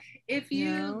If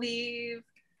you leave,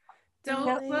 don't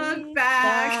look leave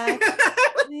back.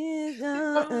 Please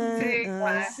Don't take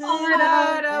my send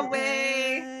heart it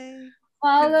away.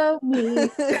 Follow me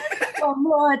one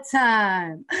more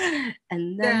time,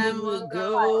 and Then then we'll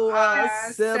go our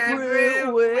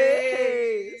separate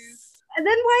ways. And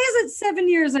then why is it 7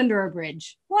 years under a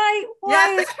bridge? Why?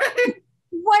 Yes.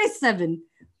 Why 7?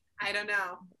 I don't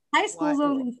know. High school's Why-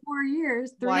 only 4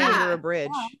 years. 3 Why years. under a bridge?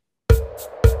 Wow.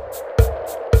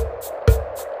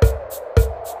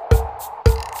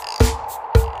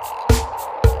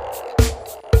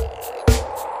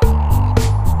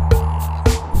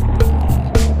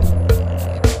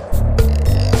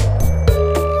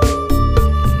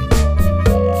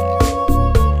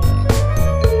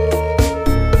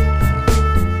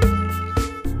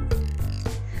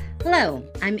 Hello,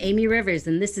 I'm Amy Rivers,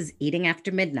 and this is Eating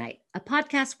After Midnight, a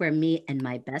podcast where me and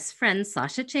my best friend,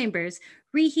 Sasha Chambers,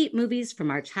 reheat movies from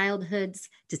our childhoods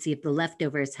to see if the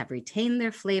leftovers have retained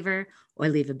their flavor or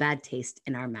leave a bad taste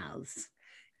in our mouths.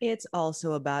 It's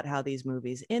also about how these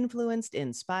movies influenced,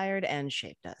 inspired, and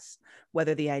shaped us.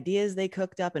 Whether the ideas they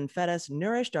cooked up and fed us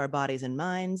nourished our bodies and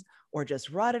minds, or just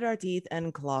rotted our teeth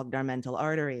and clogged our mental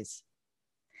arteries.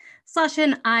 Sasha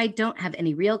and I don't have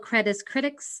any real cred as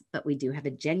critics, but we do have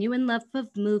a genuine love of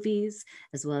movies,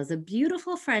 as well as a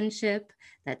beautiful friendship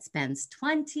that spans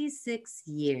 26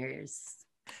 years.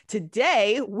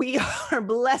 Today, we are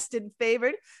blessed and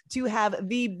favored to have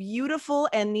the beautiful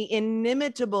and the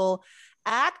inimitable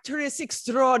actress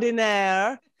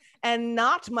extraordinaire, and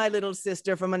not my little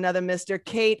sister from another mister,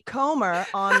 Kate Comer,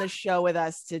 on the show with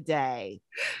us today.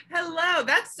 Hello.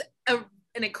 That's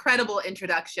an incredible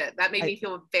introduction. That made me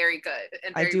feel very good.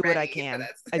 And very I do what I ready for can.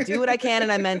 this. I do what I can,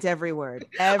 and I meant every word,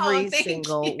 every thank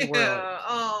single you. word.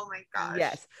 Oh my gosh.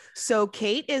 Yes. So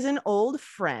Kate is an old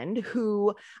friend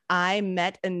who I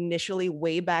met initially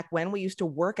way back when we used to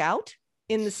work out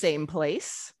in the same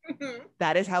place.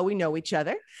 That is how we know each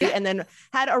other. And then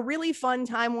had a really fun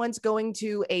time once going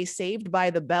to a Saved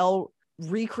by the Bell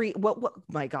what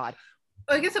my God.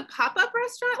 I guess a pop-up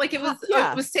restaurant. Like it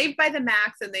was Saved by the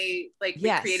Max, and they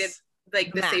recreated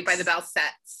like the Saved by the Bell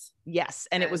sets. Yes.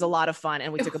 And it was a lot of fun.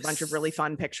 And we took a bunch of really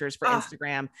fun pictures for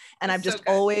Instagram. And I've just so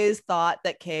good. always thought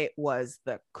that Kate was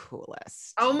the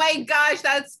coolest. Oh my gosh,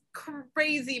 that's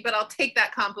crazy, but I'll take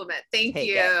that compliment. Thank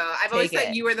you. I've always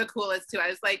thought you were the coolest too. I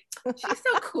was like, she's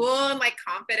so cool and like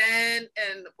confident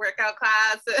and workout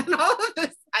class and all of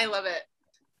this. I love it.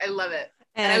 I love it.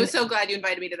 And I was so glad you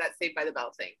invited me to that Saved by the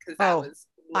Bell thing, because that was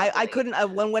lovely. I couldn't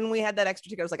when we had that extra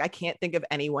ticket, I was like, I can't think of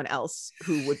anyone else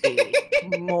who would be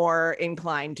more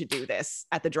inclined to do this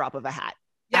at the drop of a hat.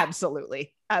 Yeah.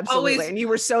 Absolutely. Always. And you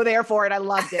were so there for it. I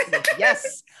loved it.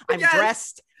 Yes, I'm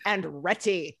dressed and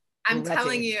ready. I'm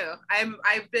telling you,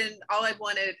 all I've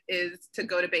wanted is to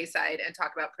go to Bayside and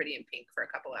talk about Pretty in Pink for a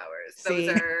couple hours. Those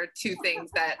are two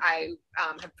things that I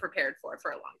have prepared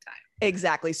for a long time.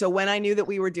 Exactly. So when I knew that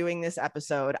we were doing this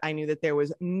episode, I knew that there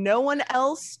was no one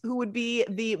else who would be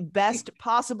the best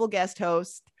possible guest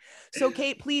host. So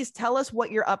Kate, please tell us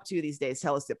what you're up to these days.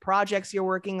 Tell us the projects you're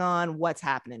working on. What's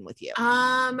happening with you?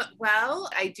 Well,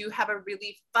 I do have a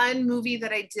really fun movie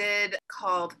that I did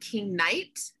called King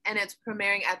Knight, and it's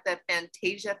premiering at the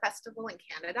Fantasia Festival in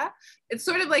Canada. It's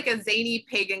sort of like a zany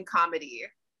pagan comedy.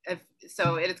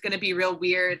 So it's going to be real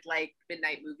weird, like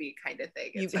midnight movie kind of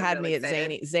thing. You had me at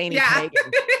zany pagan.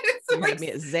 You had me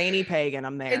at zany pagan.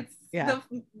 I'm there. It's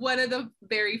one of the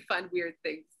very fun, weird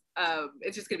things.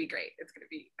 It's just gonna be great.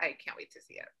 I can't wait to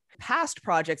see it. Past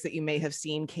projects that you may have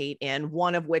seen Kate in,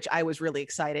 one of which I was really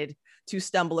excited to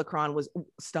stumble upon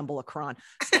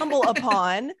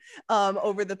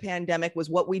over the pandemic was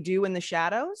What We Do in the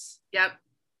Shadows. Yep.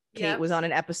 Kate was on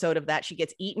an episode of that. She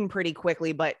gets eaten pretty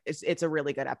quickly, but it's a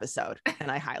really good episode,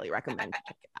 and I highly recommend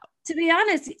check it out. To be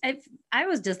honest, I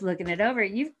was just looking it over.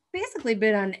 You've basically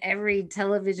been on every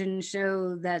television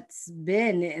show that's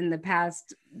been in the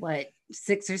past,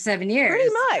 6 or 7 years. Pretty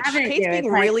much. Kate's being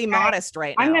really modest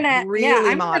right now. I'm gonna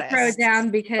throw it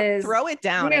down because throw it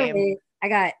down. Really, I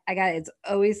got It's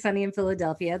Always Sunny in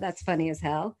Philadelphia. That's funny as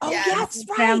hell. Oh yeah, that's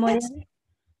right. Family.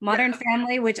 Modern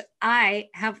Family, which I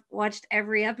have watched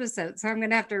every episode, so I'm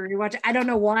gonna have to rewatch it. I don't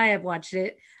know why I've watched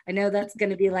it. I know that's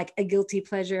gonna be like a guilty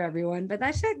pleasure, everyone, but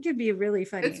that shit could be really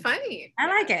funny. It's funny. I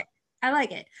like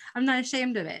it. I'm not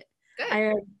ashamed of it. Good. I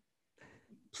am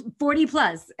 40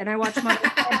 plus, and I watched Modern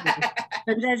Family.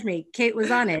 Don't judge me. Kate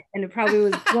was on it, and it probably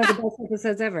was one of the best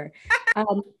episodes ever.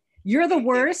 You're the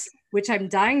Worst, which I'm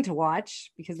dying to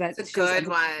watch because that's a good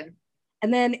one.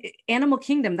 And then Animal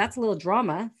Kingdom, that's a little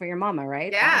drama for your mama,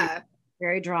 right? Yeah.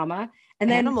 Very drama.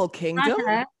 And then Animal Kingdom?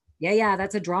 Yeah,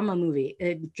 that's a drama movie,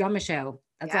 a drama show.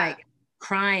 That's like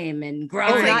crime and Oh,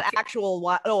 grime. not actual.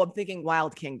 I'm thinking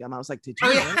Wild Kingdom. I was like, did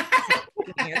you?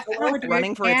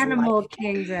 Running for Animal its life.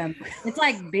 Kingdom. It's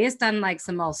like based on like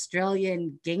some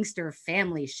Australian gangster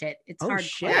family shit. It's hard.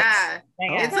 Shit. Yeah.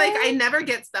 It's like I never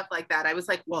get stuff like that. I was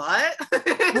like, what?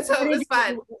 So it was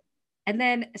fun. And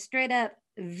then straight up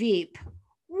Veep.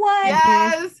 What?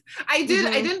 Yes, I did.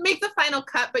 I didn't make the final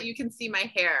cut, but you can see my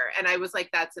hair, and I was like,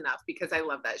 "That's enough," because I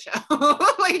love that show.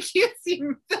 Like you see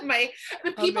the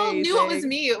people knew it was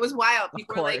me. It was wild.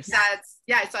 People were like,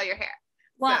 I saw your hair."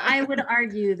 Well, so. I would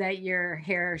argue that your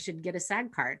hair should get a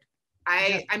SAG card.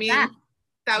 I mean,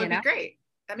 that would be great.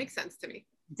 That makes sense to me.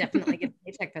 Definitely get a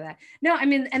paycheck for that. No, I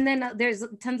mean, and then there's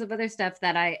tons of other stuff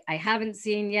that I haven't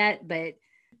seen yet, but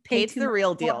Kate's the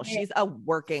real deal. She's a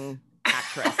working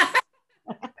actress.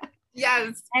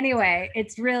 Yes. Anyway,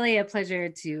 it's really a pleasure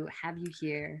to have you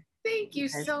here. Thank you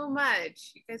so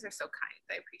much. You guys are so kind.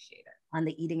 I appreciate it. On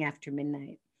the Eating After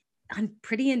Midnight. On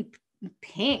Pretty in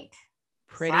Pink.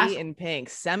 Pretty in Pink.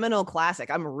 Seminal classic.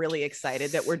 I'm really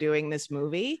excited that we're doing this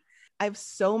movie. I have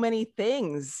so many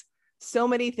things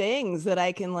that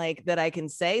I can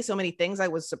say, so many things I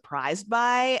was surprised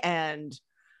by. And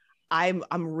I'm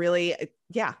really,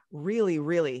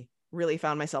 really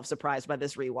found myself surprised by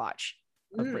this rewatch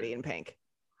of Pretty in Pink.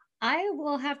 I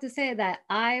will have to say that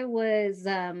I was,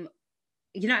 I'm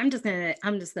just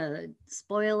gonna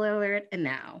spoiler alert. And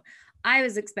now I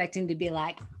was expecting to be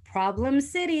like Problem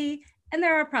City, and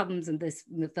there are problems in this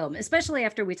film, especially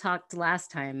after we talked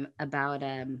last time about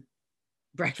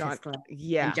Breakfast Club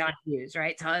and John Hughes,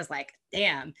 right? So I was like,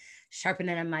 damn,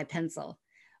 sharpening on my pencil.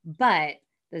 But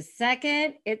the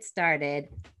second it started,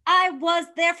 I was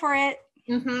there for it.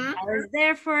 Mm-hmm. I was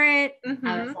there for it. Mm-hmm.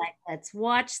 I was like, let's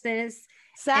watch this.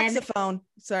 Saxophone.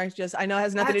 I know it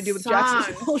has nothing to do with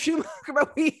Jackson Hole Schumacher,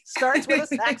 but we starts with a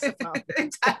saxophone.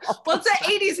 Well, it's an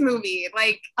 80s movie.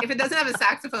 Like, if it doesn't have a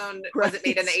saxophone, was it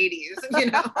made in the 80s?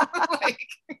 You know? Like...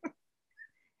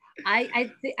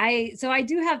 So I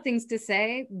do have things to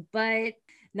say, but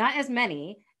not as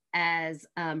many as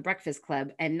Breakfast Club,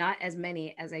 and not as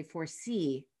many as I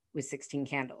foresee with 16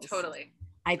 Candles. Totally.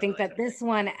 I think that this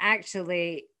one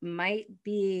actually might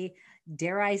be,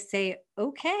 dare I say,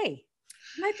 okay.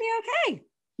 Might be okay.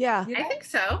 Yeah. I think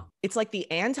so. It's like the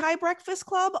anti-Breakfast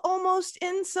Club almost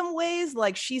in some ways.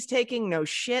 Like she's taking no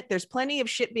shit. There's plenty of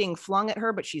shit being flung at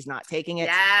her, but she's not taking it.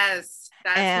 Yes.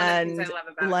 That's one of the things I love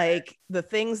about like the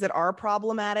things that are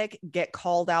problematic get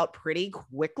called out pretty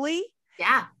quickly.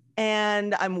 Yeah.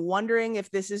 And I'm wondering if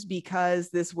this is because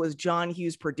this was John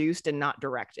Hughes produced and not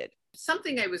directed.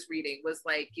 Something I was reading was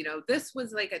like, this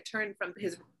was like a turn from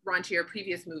his raunchier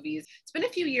previous movies. It's been a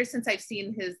few years since I've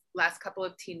seen his last couple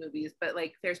of teen movies, but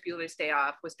like Ferris Bueller's Day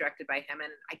Off was directed by him.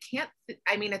 And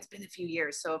it's been a few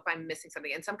years. So if I'm missing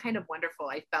something, and Some Kind of Wonderful,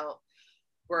 I felt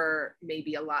were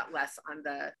maybe a lot less on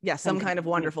the. Yeah. Some Kind of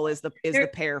Wonderful is the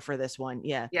pair for this one.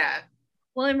 Yeah. Yeah.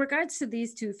 Well, in regards to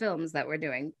these two films that we're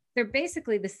doing, they're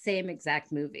basically the same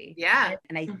exact movie. Yeah.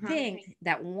 And I think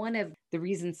that one of the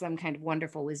reasons Some Kind of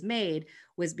Wonderful was made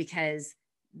was because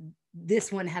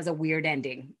this one has a weird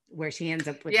ending where she ends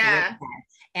up with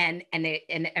and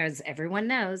as everyone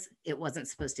knows, it wasn't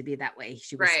supposed to be that way.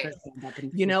 She was supposed to end up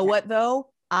in. You know what though?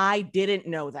 I didn't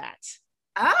know that.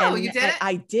 Oh, you didn't?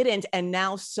 I didn't. And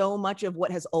now so much of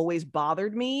what has always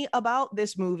bothered me about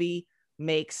this movie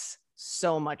makes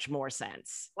so much more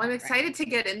sense. Well, I'm excited to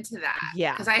get into that.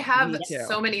 Yeah. Because I have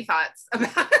so many thoughts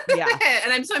about it.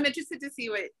 And I'm interested to see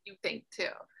what you think too.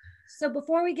 So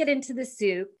before we get into the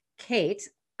soup, Kate,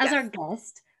 as our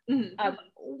guest,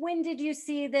 when did you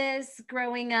see this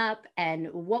growing up, and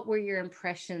what were your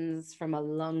impressions from a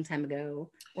long time ago,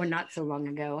 or not so long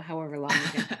ago, however long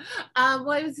ago?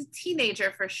 Well, I was a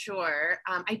teenager for sure.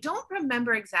 I don't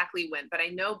remember exactly when, but I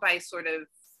know by sort of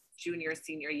junior,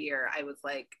 senior year, I was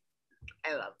like,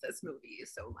 I love this movie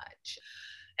so much.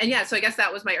 And so I guess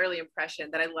that was my early impression,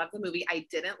 that I loved the movie. I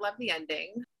didn't love the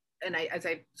ending. And as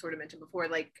I sort of mentioned before,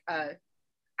 like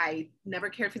I never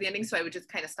cared for the ending, so I would just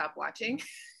kind of stop watching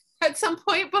at some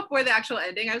point before the actual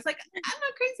ending. I was like, I'm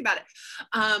not crazy about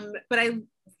it. But I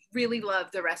really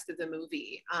loved the rest of the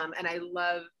movie. And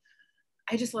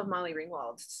I just love Molly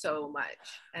Ringwald so much.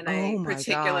 And I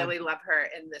particularly love her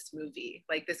in this movie.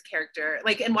 Like this character,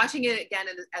 and watching it again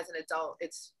as an adult,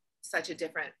 it's such a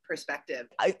different perspective.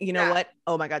 You know what?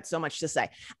 Oh my God, so much to say.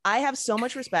 I have so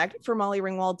much respect for Molly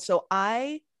Ringwald. So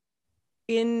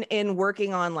in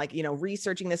working on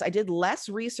researching this, I did less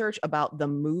research about the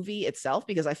movie itself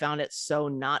because I found it so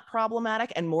not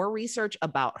problematic, and more research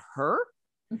about her.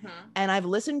 And I've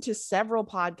listened to several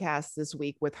podcasts this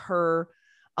week with her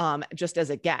just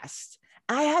as a guest.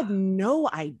 I had no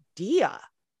idea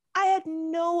I had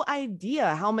no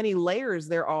idea how many layers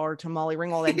there are to Molly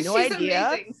Ringwald. I had no idea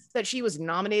amazing. that she was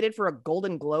nominated for a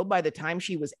Golden Globe by the time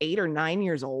she was 8 or 9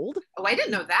 years old. Oh, I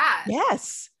didn't know that.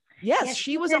 Yes,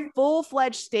 she was a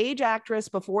full-fledged stage actress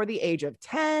before the age of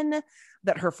 10.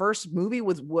 That her first movie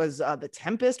was The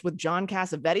Tempest with John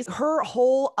Cassavetes. Her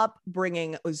whole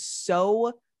upbringing was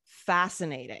so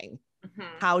fascinating.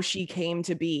 How she came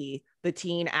to be the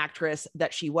teen actress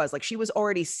that she was. Like, she was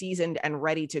already seasoned and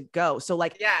ready to go. So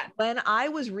like, when I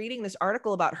was reading this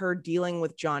article about her dealing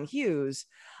with John Hughes,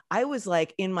 I was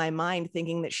like in my mind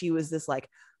thinking that she was this like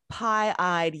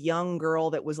pie-eyed young girl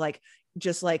that was like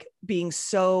just like being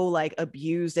so like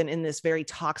abused and in this very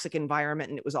toxic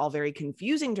environment, and it was all very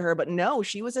confusing to her. But no,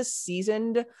 she was a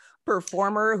seasoned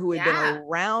performer who had been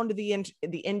around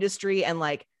the industry, and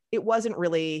like it wasn't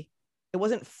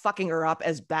fucking her up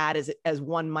as bad as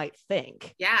one might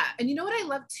think. Yeah. And you know what I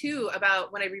love too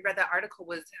about when I reread that article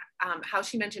was how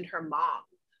she mentioned her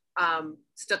mom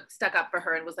stuck up for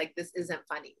her and was like, this isn't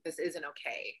funny, this isn't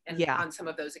okay. And on some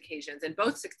of those occasions, and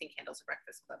both 16 Candles and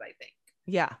Breakfast Club, I think.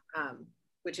 Yeah.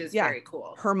 Which is very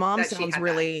cool. Her mom sounds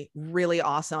really, really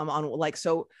awesome on like,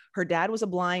 so her dad was a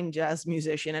blind jazz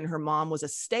musician and her mom was a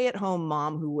stay-at-home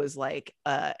mom who was like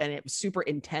a super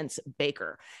intense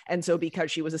baker. And so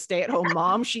because she was a stay-at-home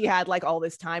mom, she had like all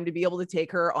this time to be able to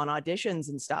take her on auditions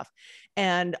and stuff.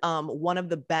 And one of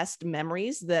the best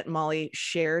memories that Molly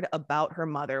shared about her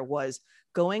mother was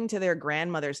going to their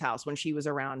grandmother's house when she was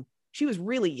around. She was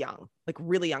really young, like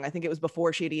really young. I think it was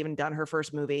before she had even done her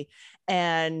first movie.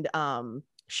 And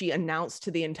she announced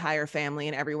to the entire family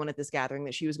and everyone at this gathering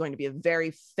that she was going to be a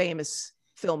very famous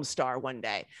film star one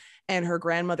day. And her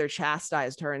grandmother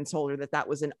chastised her and told her that that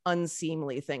was an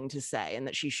unseemly thing to say and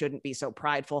that she shouldn't be so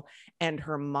prideful. And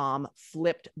her mom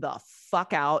flipped the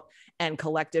fuck out and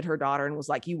collected her daughter and was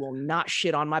like, you will not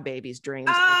shit on my baby's dreams.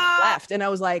 And left. And I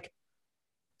was like,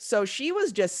 so she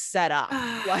was just set up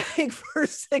like for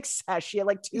success. She had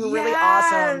like two really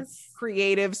awesome,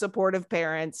 creative, supportive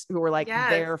parents who were like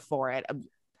there for it.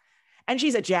 And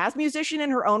she's a jazz musician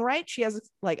in her own right. She has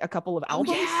like a couple of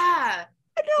albums. I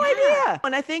had no idea.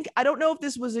 And I think, I don't know if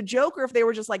this was a joke or if they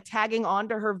were just like tagging on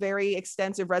to her very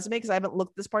extensive resume, because I haven't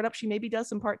looked this part up. She maybe does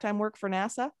some part-time work for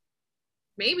NASA.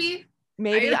 Maybe.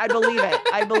 I believe it.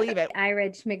 I believe it.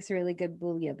 iRich makes a really good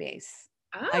bouillabaisse.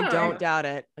 I don't doubt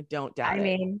it. I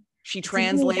mean, she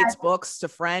translates books to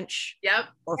French.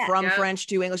 Or from French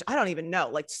to English. I don't even know,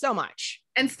 like so much.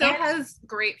 And still has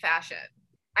great fashion.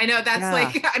 I know that's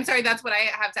like, I'm sorry, that's what I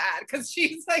have to add, because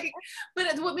she's like,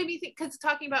 but what made me think, because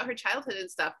talking about her childhood and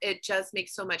stuff, it just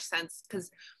makes so much sense, because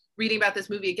reading about this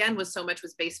movie again was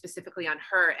based specifically on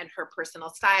her and her personal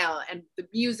style and the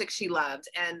music she loved.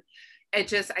 And it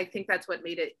just, I think that's what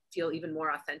made it feel even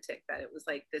more authentic, that it was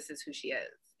like, this is who she is.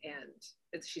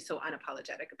 And she's so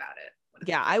unapologetic about it.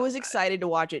 Yeah, I was excited to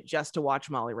watch it just to watch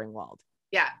Molly Ringwald.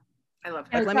 Yeah, I love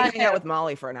her. Like, let me hang out with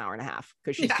Molly for an hour and a half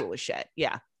because she's cool as shit.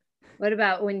 Yeah. What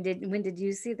about when did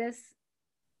you see this?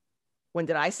 When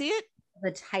did I see it?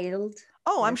 The Child.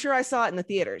 Oh, I'm sure I saw it in the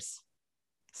theaters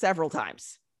several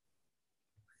times.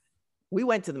 We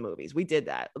went to the movies. We did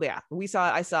that. Yeah,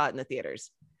 I saw it in the theaters.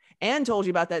 And told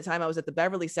you about that time I was at the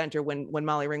Beverly Center when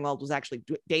Molly Ringwald was actually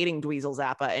dating Dweezil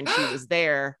Zappa, and she was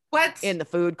there in the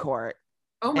food court.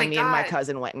 Oh my God. And me and my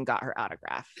cousin went and got her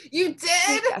autograph. You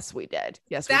did? Yes, we did.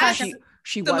 Yes, we did.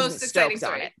 She wasn't stoked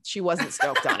on it. She wasn't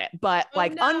stoked on it, but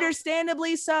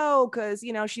understandably so, because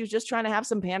she was just trying to have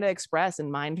some Panda Express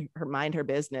and mind her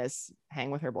business,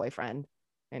 hang with her boyfriend.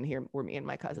 And here were me and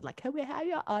my cousin like, can we have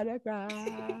your autograph?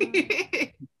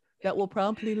 That will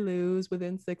promptly lose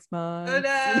within 6 months. Oh,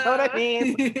 no. You know what I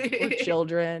mean? We're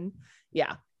children.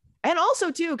 Yeah. And also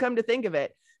too, come to think of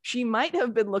it, she might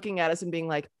have been looking at us and being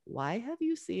like, why have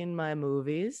you seen my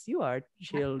movies? You are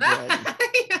children. That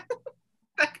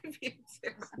could be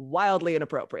too. Wildly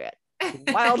inappropriate.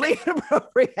 Wildly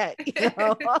inappropriate. Can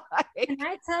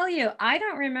I tell you, I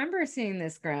don't remember seeing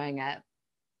this growing up.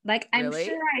 Like, I'm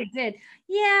sure I did.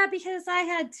 Yeah, because I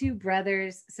had 2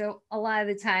 brothers. So a lot of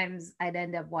the times I'd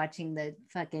end up watching the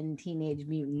fucking Teenage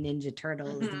Mutant Ninja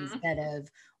Turtles instead of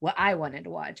what I wanted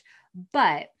to watch.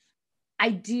 But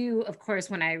I do, of course,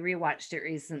 when I rewatched it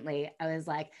recently, I was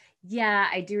like, yeah,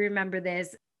 I do remember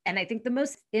this. And I think the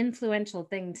most influential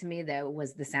thing to me, though,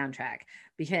 was the soundtrack,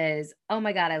 because, oh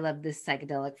my God, I love this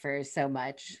Psychedelic Furs so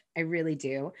much. I really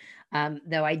do.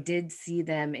 Though I did see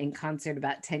them in concert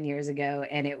about 10 years ago,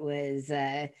 and it was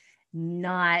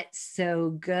not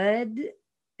so good.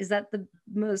 Is that the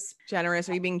most generous?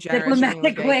 Are you being generous?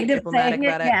 Diplomatic way to say it?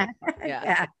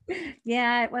 Yeah.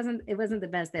 Yeah, it wasn't the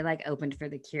best. They like opened for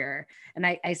The Cure. And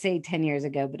I say 10 years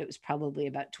ago, but it was probably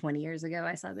about 20 years ago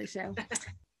I saw the show.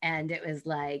 and it was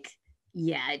like,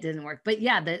 yeah, it didn't work. But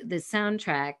yeah, the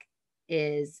soundtrack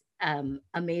is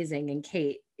amazing. And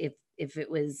Kate, if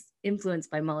it was influenced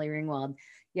by Molly Ringwald,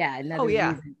 yeah, another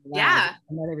reason to love. Yeah,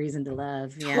 another reason to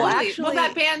love. Yeah. Totally. Well, actually,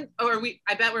 that band,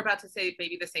 I bet we're about to say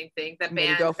maybe the same thing. The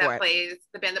band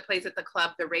that plays at the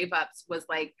club, the Rave Ups, was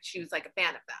like, she was like a fan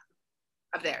of them,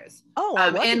 of theirs. Oh, I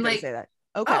wasn't gonna say that.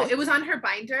 Okay. Oh, it was on her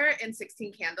binder in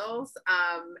 16 Candles.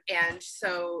 And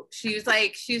so she was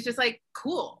just like,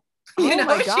 cool. You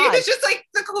know, she was just like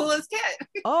the coolest kid.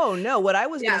 Oh no, what I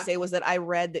was going to say was that I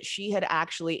read that she had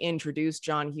actually introduced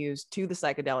John Hughes to the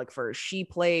psychedelic furs. She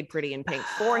played Pretty in Pink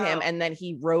for him, and then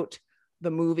he wrote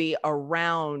the movie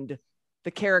around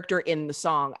the character in the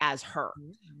song as her.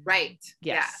 Right.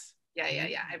 Yes. Yeah.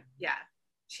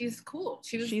 She's cool.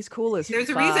 She's cool as There's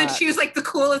a reason she was like the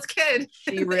coolest kid.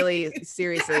 She really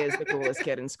seriously is the coolest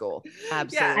kid in school.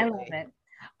 Absolutely. Yeah, I love it.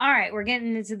 All right, we're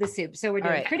getting into the soup. So we're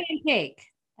doing Pretty in Pink.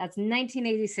 That's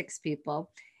 1986, people.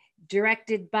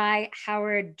 Directed by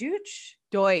Howard Deutsch.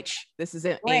 This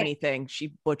isn't Amy thing.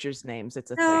 She butchers names. It's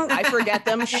a thing. I forget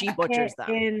them. She butchers them.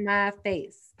 In my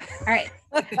face. All right.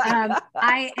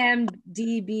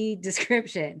 IMDb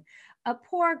description. A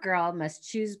poor girl must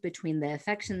choose between the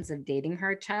affections of dating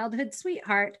her childhood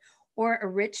sweetheart or a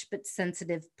rich but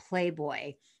sensitive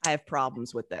playboy. I have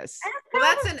problems with this.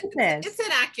 Well, it's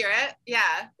inaccurate.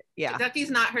 Yeah.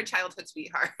 Ducky's not her childhood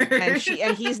sweetheart.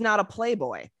 and he's not a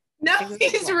playboy. No,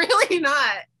 he's really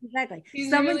not. Exactly.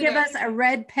 Someone really give us a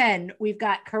red pen. We've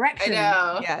got correction. I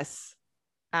know. Yes.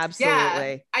 Absolutely.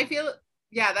 Yeah, I feel,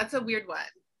 that's a weird one.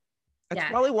 It's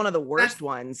probably one of the worst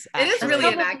ones. It is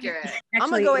really inaccurate. I'm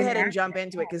going to go ahead and jump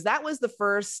into it because that was the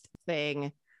first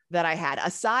thing that I had,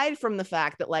 aside from the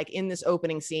fact that like in this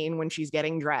opening scene when she's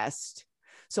getting dressed.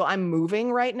 So I'm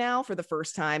moving right now for the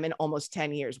first time in almost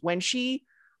 10 years.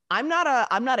 I'm not a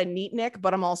neatnik,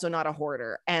 but I'm also not a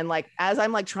hoarder. And like, as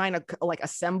I'm like trying to like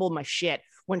assemble my shit,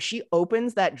 when she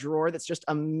opens that drawer, that's just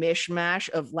a mishmash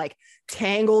of like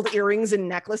tangled earrings and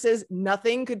necklaces,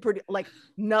 nothing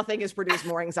has produced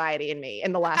more anxiety in me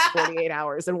in the last 48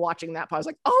 hours than watching that. I was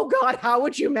like, oh God, how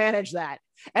would you manage that?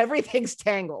 Everything's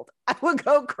tangled. I would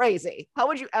go crazy. How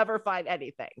would you ever find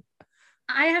anything?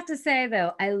 I have to say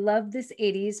though, I love this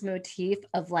 80s motif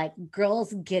of like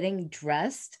girls getting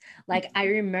dressed. Like I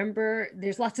remember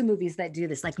there's lots of movies that do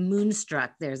this, like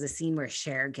Moonstruck. There's a scene where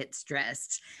Cher gets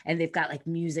dressed and they've got like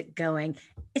music going.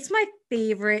 It's my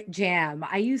favorite jam.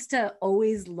 I used to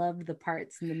always love the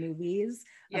parts in the movies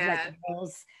of like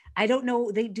girls. I don't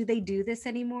know. Do they do this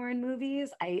anymore in movies?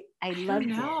 I love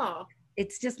it.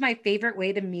 It's just my favorite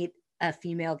way to meet a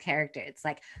female character. It's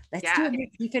like, let's do a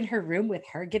motif in her room with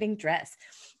her getting dressed,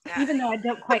 even though I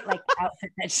don't quite like the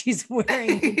outfit that she's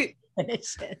wearing. But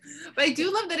I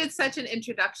do love that it's such an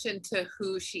introduction to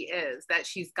who she is, that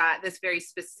she's got this very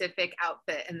specific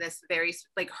outfit and this very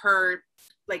like her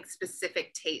like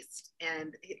specific taste,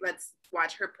 and let's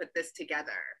watch her put this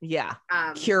together.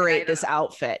 Curate this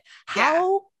outfit.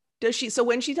 How does she, so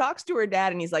when she talks to her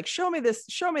dad and he's like, show me this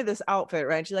outfit,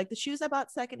 right? And she's like, the shoes I bought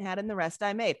secondhand and the rest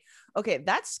I made. Okay,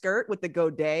 that skirt with the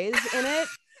godets in it,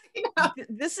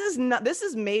 this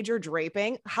is major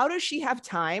draping. How does she have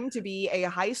time to be a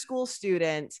high school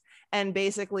student and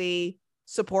basically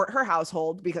support her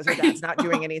household because her dad's not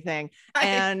doing anything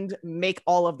and make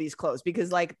all of these clothes?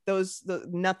 Because like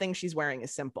nothing she's wearing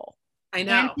is simple. I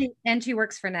know. And she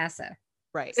works for NASA.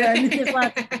 Right. So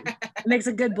it makes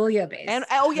a good bouillabaisse. And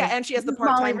and she has the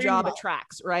part-time job at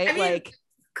Trax, right? I mean, like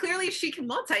clearly she can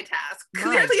multitask.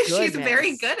 Clearly she's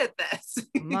very good at this.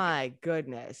 My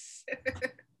goodness.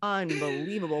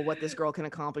 Unbelievable what this girl can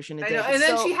accomplish in a day. And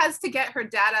then she has to get her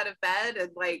dad out of bed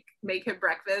and like make him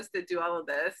breakfast and do all of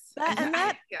this.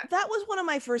 That was one of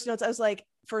my first notes. I was like,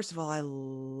 first of all, I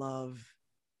love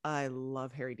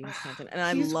Harry Dean Stanton, and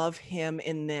I love him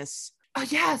in this. Oh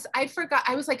yes, I forgot.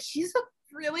 I was like, he's a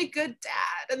really good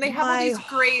dad, and they have all these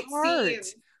great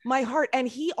scenes. My heart. And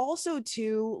he also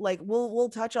too, like we'll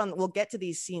get to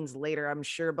these scenes later, I'm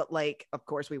sure, but like of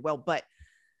course we will, but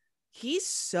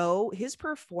his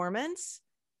performance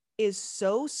is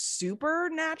so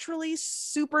supernatural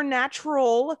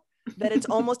that it's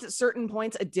almost at certain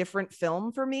points a different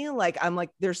film for me. Like I'm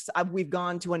like, we've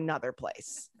gone to another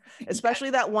place, especially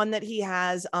that one that he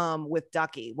has with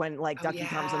Ducky, when like Ducky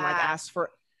comes and like asks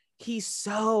for,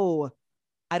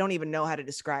 I don't even know how to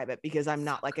describe it because I'm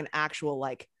not like an actual,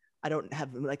 like, I don't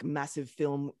have like massive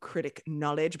film critic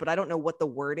knowledge, but I don't know what the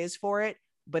word is for it,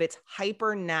 but it's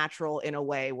hyper natural in a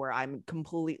way where I'm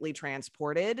completely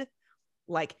transported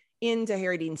like into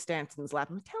Harry Dean Stanton's lap.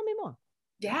 Tell me more.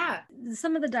 Yeah.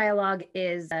 Some of the dialogue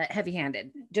is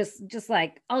heavy-handed, just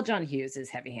like all John Hughes is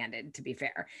heavy-handed, to be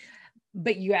fair.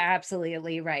 But you're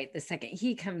absolutely right. The second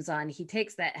he comes on, he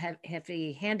takes that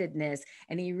heavy-handedness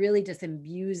and he really just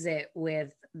imbues it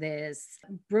with this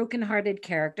brokenhearted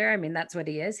character. I mean, that's what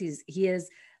he is. He is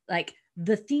like,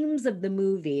 the themes of the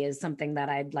movie is something that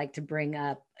I'd like to bring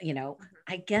up,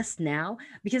 I guess now,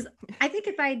 because I think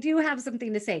if I do have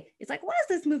something to say, it's like, what is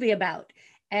this movie about?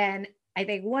 And I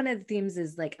think one of the themes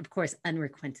is, like, of course,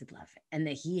 unrequited love, and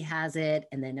that he has it.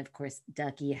 And then of course,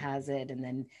 Ducky has it.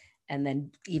 And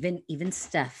then even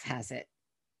Steph has it.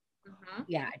 Mm-hmm.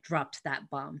 Yeah, I dropped that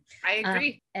bomb. I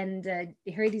agree. And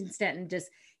Harry Dean Stanton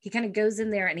he kind of goes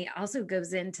in there, and he also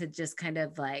goes into just kind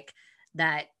of like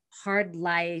that hard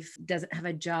life, doesn't have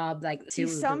a job. Like, he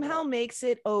somehow makes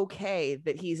it okay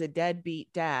that he's a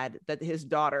deadbeat dad that his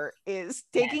daughter is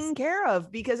taking care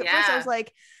of. Because at first I was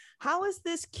like, how is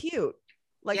this cute?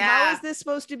 Like, how is this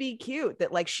supposed to be cute?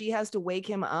 That like she has to wake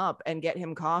him up and get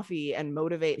him coffee and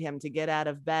motivate him to get out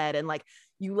of bed. And like,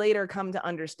 you later come to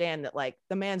understand that like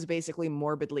the man's basically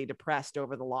morbidly depressed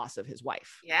over the loss of his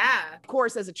wife. Yeah. Of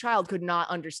course, as a child, could not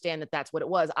understand that that's what it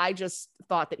was. I just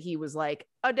thought that he was like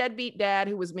a deadbeat dad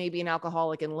who was maybe an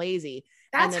alcoholic and lazy.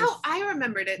 That's how I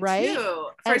remembered it right? too.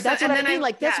 And that's what I mean.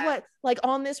 Like, that's what, like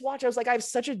on this watch, I was like, I have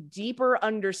such a deeper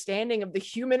understanding of the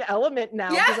human element now.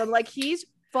 Because I'm like, he's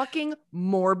fucking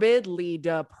morbidly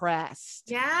depressed.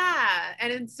 Yeah.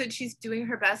 And instead she's doing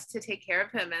her best to take care of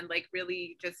him and like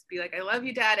really just be like, I love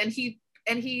you, Dad. And he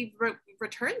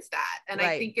returns that, and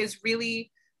I think is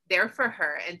really there for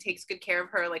her and takes good care of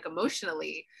her, like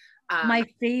emotionally. My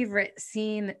favorite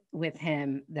scene with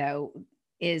him though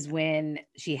is when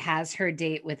she has her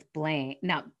date with Blaine.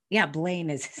 Blaine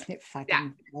is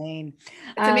fucking Blaine.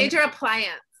 It's a major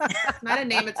appliance. It's not a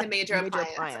name, it's a major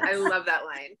appliance. I love that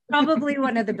line. Probably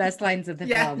one of the best lines of the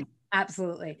film.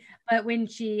 Absolutely. But when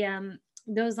she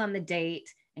goes on the date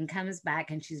and comes back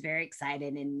and she's very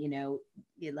excited and,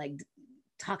 like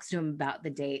talks to him about the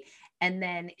date. And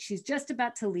then she's just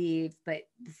about to leave. But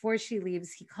before she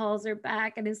leaves, he calls her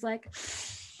back and is like,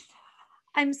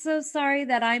 I'm so sorry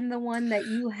that I'm the one that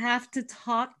you have to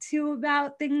talk to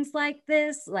about things like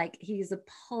this. Like, he's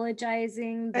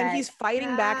apologizing. And he's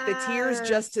fighting back the tears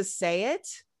just to say it.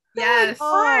 Yes.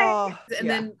 Oh. And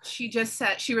then she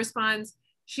responds,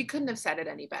 she couldn't have said it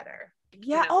any better.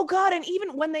 Yeah. Oh God. And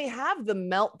even when they have the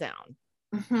meltdown,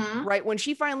 right? When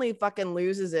she finally fucking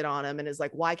loses it on him and is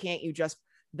like, why can't you just,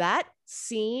 that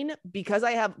scene, because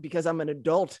I'm an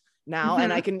adult now,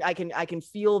 and I can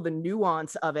feel the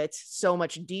nuance of it so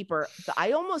much deeper.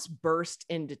 I almost burst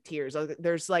into tears.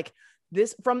 There's like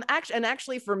this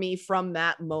actually for me, from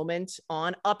that moment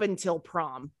on up until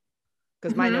prom,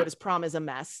 because my note is prom is a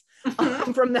mess.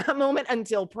 From that moment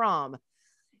until prom,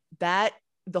 that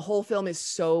the whole film is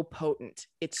so potent.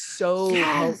 It's so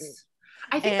potent.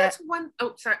 I think that's one.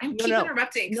 Oh, sorry. I'm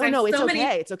interrupting. No, it's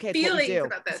okay. It's okay. It's what we do.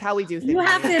 It's how we do things. You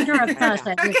have to interrupt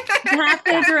Sasha. You have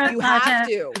to interrupt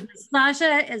Sasha.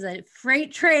 Sasha is a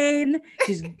freight train.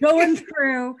 She's going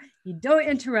through. You don't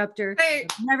interrupt her.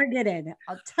 Never get in.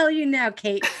 I'll tell you now,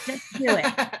 Kate. Just do it.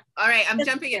 All right, I'm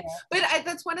jumping in. But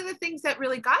that's one of the things that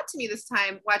really got to me this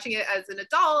time watching it as an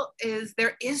adult, is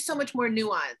there is so much more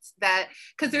nuance, that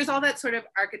because there's all that sort of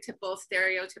archetypal,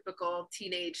 stereotypical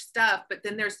teenage stuff, but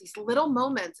then there's these little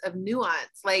moments of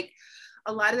nuance. Like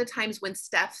a lot of the times when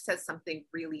Steph says something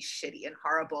really shitty and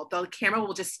horrible, the camera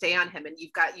will just stay on him, and you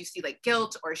see like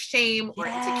guilt or shame or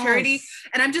insecurity.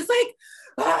 And I'm just like,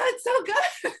 oh, it's so good.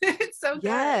 It's so good.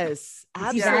 Yes,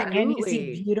 absolutely. And you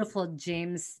see beautiful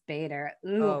James Spader.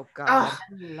 Ooh, oh God, I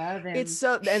love him. It's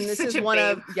so, and this is one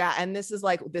of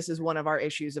this is one of our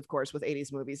issues, of course, with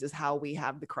 80s movies, is how we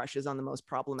have the crushes on the most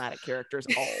problematic characters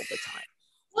all the time.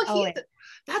 Well,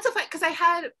 that's a fight, because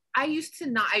I used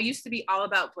to be all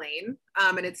about Blaine,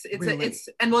 and it's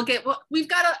and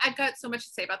I've got so much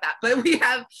to say about that,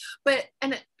 but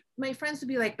my friends would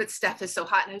be like, but Steph is so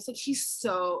hot, and I was like, he's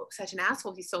such an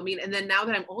asshole, he's so mean. And then now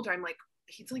that I'm older, I'm like,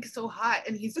 he's like so hot,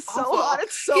 and he's so awful. Hot,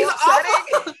 it's so upsetting.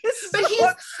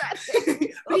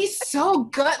 But he's so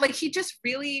good. Like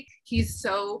he's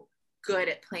so good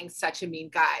at playing such a mean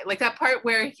guy. Like that part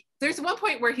where there's one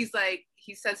point where he's like,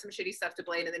 he says some shitty stuff to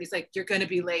Blaine, and then he's like, you're gonna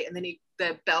be late, and then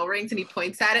the bell rings and he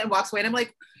points at it and walks away, and I'm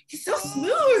like, he's so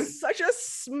smooth. Such a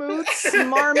smooth,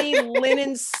 smarmy,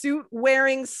 linen suit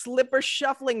wearing, slipper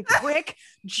shuffling prick.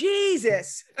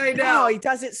 Jesus. I know. Oh, he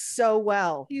does it so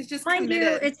well. He's just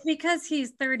committed. It's because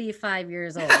he's 35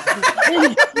 years old.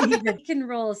 He can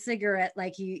roll a cigarette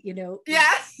like he, lived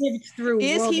through.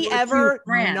 Is World he War ever II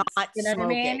France, not smoking? I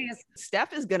mean?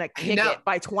 Steph is gonna kick it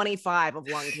by 25 of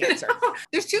lung cancer.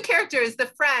 There's two characters. The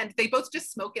friend, they both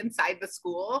just smoke inside the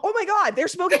school. Oh my God. God, they're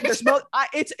smoking.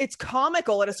 It's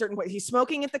comical at a certain point. He's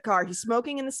smoking at the car. He's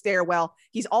smoking in the stairwell.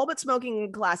 He's all but smoking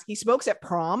in class. He smokes at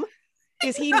prom.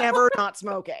 Is he never not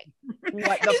smoking?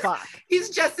 What the fuck?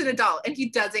 He's just an adult and he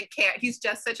doesn't care. He's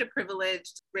just such a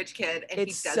privileged rich kid. And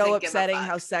it's he doesn't so upsetting give a fuck.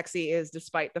 how sexy he is,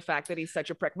 despite the fact that he's such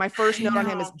a prick. My first note on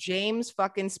him is James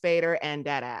fucking Spader and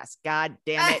dead ass. God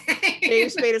damn it.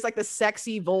 James Spader's like the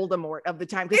sexy Voldemort of the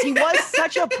time because he was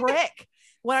such a prick.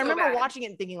 When I remember watching it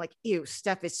and thinking like, ew,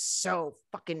 Steph is so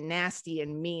fucking nasty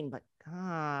and mean, but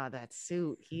that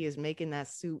suit, he is making that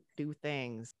suit do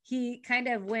things. He kind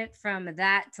of went from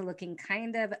that to looking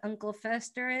kind of Uncle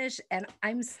Fester-ish, and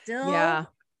I'm still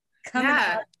coming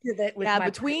up to that.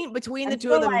 Between the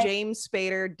two of them, James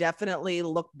Spader definitely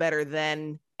looked better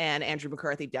then, and Andrew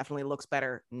McCarthy definitely looks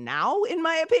better now, in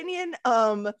my opinion.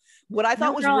 What I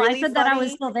thought was really I said funny, that I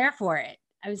was still there for it.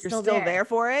 You're still there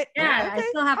for it? Yeah, okay. I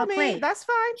still have a plate. That's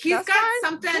fine. He's got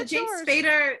something. James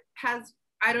Spader has,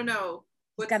 I don't know.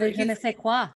 He's got a je ne sais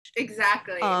quoi.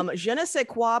 Exactly. Je ne sais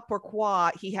quoi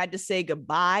pourquoi he had to say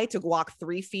goodbye to walk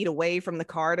 3 feet away from the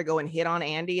car to go and hit on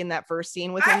Andy in that first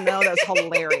scene with him. No, that was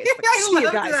hilarious. See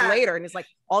you guys later. And it's like,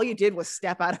 all you did was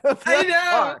step out of the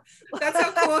car. That's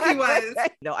how cool he was.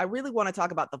 No, I really want to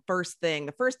talk about the first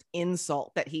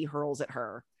insult that he hurls at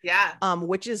her. Yeah.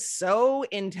 Which is so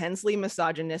intensely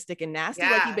misogynistic and nasty.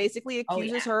 Like he basically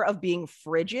accuses her of being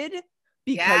frigid.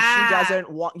 Because she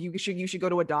doesn't want you should go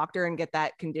to a doctor and get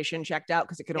that condition checked out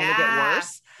because it could only get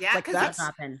worse. Yeah, like that's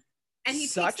happen. And he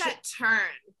takes that turn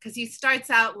because he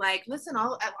starts out like, listen,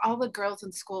 all the girls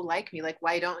in school like me. Like,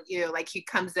 why don't you? Like he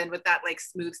comes in with that like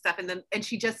smooth stuff, and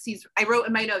she just sees. I wrote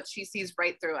in my notes, she sees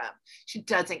right through him. She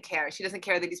doesn't care. She doesn't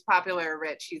care that he's popular or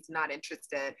rich. She's not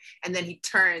interested. And then he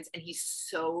turns and he's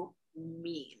so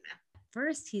mean.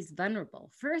 First, he's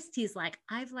vulnerable. First, he's like,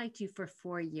 I've liked you for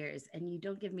 4 years and you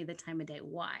don't give me the time of day.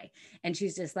 Why? And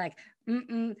she's just like,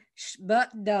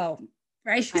 but no.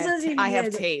 Right? She doesn't even I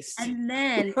have taste. And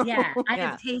then, I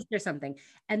have taste or something.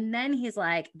 And then he's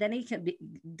like, then he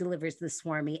delivers the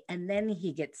swarmy, and then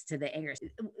he gets to the anger.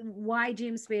 Why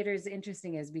James Spader is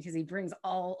interesting is because he brings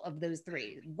all of those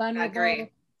three: vulnerable,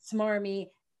 smarmy,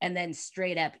 and then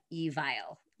straight up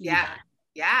evil. Yeah.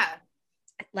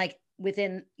 Like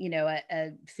within,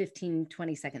 a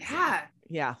 15-20 seconds.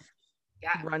 Yeah.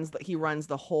 He runs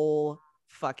the whole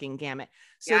fucking gamut.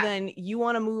 So then you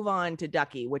want to move on to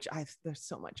Ducky, which there's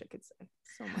so much I could say.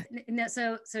 So much.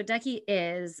 No, so Ducky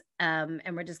is, and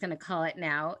we're just going to call it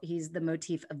now, he's the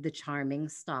motif of the charming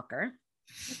stalker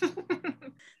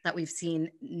that we've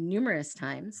seen numerous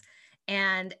times.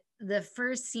 And the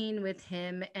first scene with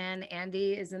him and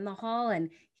Andy is in the hall, and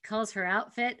he calls her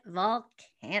outfit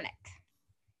volcanic.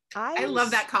 I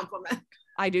love that compliment.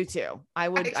 I do too. I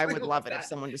would love it if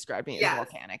someone described me as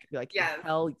volcanic. I'd be like,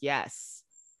 hell yes.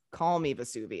 Call me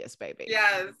Vesuvius, baby.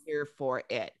 Yes. I'm here for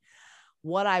it.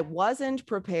 What I wasn't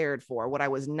prepared for, what I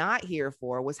was not here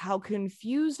for, was how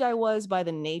confused I was by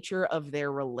the nature of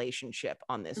their relationship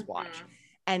on this watch.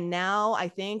 And now I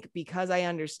think because I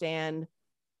understand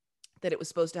that it was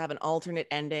supposed to have an alternate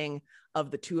ending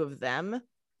of the two of them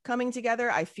coming together,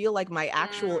 I feel like my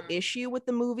actual issue with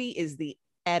the movie is the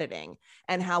editing,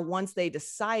 and how once they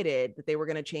decided that they were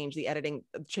going to change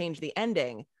the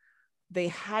ending, they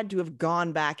had to have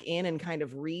gone back in and kind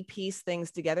of re-piece things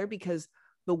together, because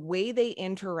the way they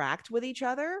interact with each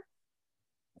other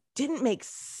didn't make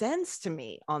sense to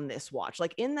me on this watch.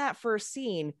 Like in that first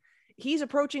scene, he's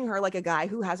approaching her like a guy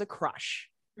who has a crush,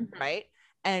 right?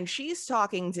 And she's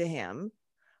talking to him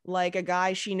like a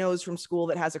guy she knows from school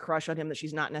that has a crush on him that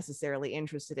she's not necessarily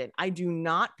interested in. I do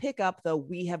not pick up the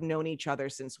we have known each other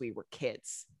since we were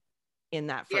kids in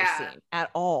that first scene at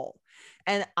all.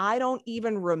 And I don't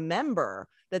even remember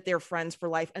that they're friends for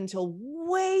life until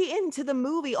way into the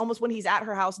movie, almost when he's at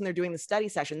her house and they're doing the study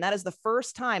session. That is the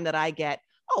first time that I get,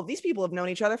 oh, these people have known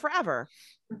each other forever.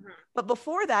 But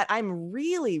before that, I'm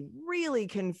really, really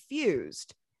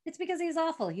confused. It's because he's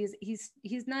awful. He's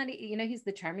not, he's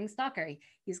the charming stalker.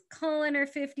 He's calling her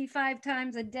 55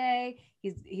 times a day.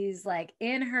 He's like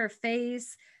in her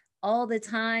face all the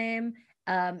time.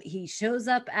 He shows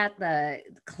up at the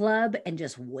club and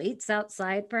just waits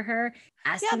outside for her.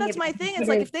 Yeah, that's my thing. It's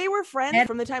like if they were friends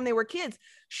from the time they were kids,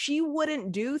 she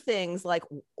wouldn't do things like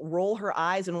roll her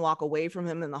eyes and walk away from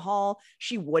him in the hall.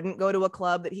 She wouldn't go to a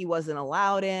club that he wasn't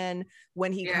allowed in.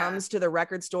 When he comes to the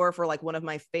record store for like one of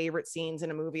my favorite scenes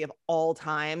in a movie of all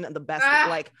time, the best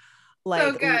like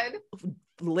so good.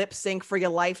 Lip sync for your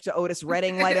life to Otis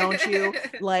Redding, why don't you?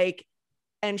 Like,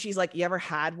 and she's like, you ever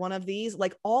had one of these?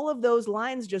 Like all of those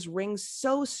lines just ring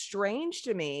so strange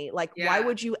to me. Like, why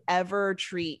would you ever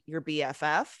treat your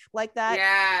BFF like that?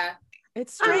 Yeah.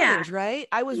 It's strange, right?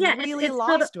 I was really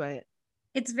lost by it.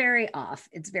 It's very off.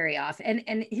 It's very off.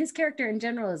 And his character in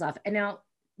general is off. And now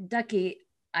Ducky,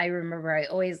 I remember I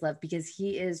always loved because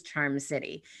he is Charm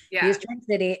City. Yeah. He is Charm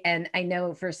City. And I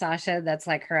know for Sasha, that's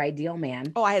like her ideal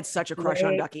man. Oh, I had such a crush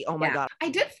on Ducky. Oh my God. I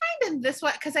did find in this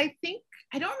one, because I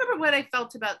don't remember what I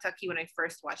felt about Ducky when I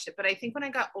first watched it, but I think when I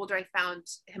got older, I found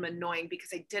him annoying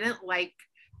because I didn't like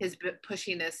his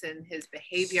pushiness and his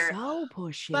behavior. So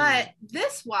pushy. But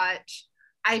this watch,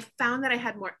 I found that I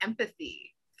had more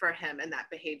empathy for him and that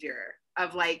behavior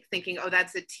of like thinking, oh,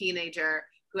 that's a teenager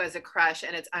who has a crush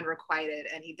and it's unrequited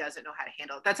and he doesn't know how to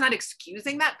handle it. That's not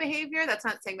excusing that behavior. That's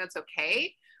not saying that's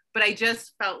okay. But I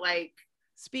just felt like,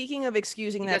 speaking of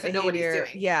excusing that behavior,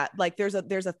 yeah, like there's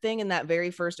a thing in that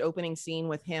very first opening scene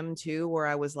with him too, where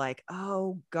I was like,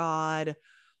 oh God,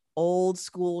 old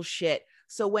school shit.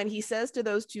 So when he says to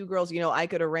those two girls, I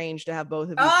could arrange to have both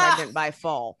of you pregnant by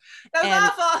fall.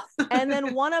 That's awful. And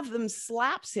then one of them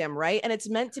slaps him, right? And it's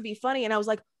meant to be funny. And I was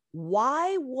like,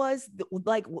 why was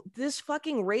this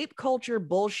fucking rape culture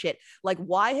bullshit? Like,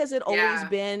 why has it always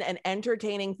been an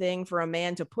entertaining thing for a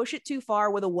man to push it too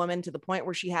far with a woman to the point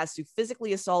where she has to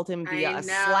physically assault him via a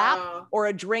slap or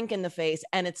a drink in the face?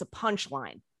 And it's a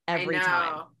punchline every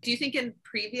time. Do you think in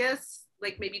previous,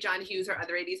 like maybe John Hughes or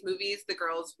other 80s movies, the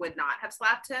girls would not have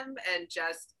slapped him and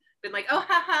just been like, oh,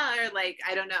 haha, or like,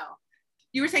 I don't know.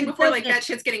 You were saying before, like that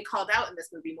shit's getting called out in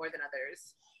this movie more than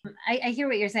others. I hear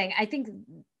what you're saying. I think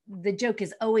the joke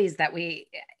is always that we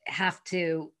have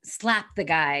to slap the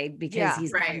guy because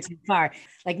he's gone too far.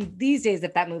 Like these days,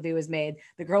 if that movie was made,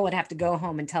 the girl would have to go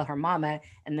home and tell her mama,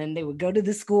 and then they would go to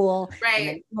the school, and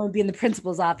then would be in the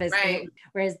principal's office.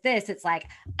 Whereas this, it's like,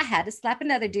 I had to slap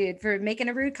another dude for making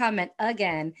a rude comment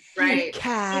again. Right.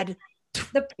 Cad.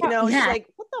 She's like,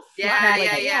 what the fuck?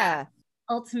 Yeah.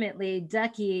 Ultimately,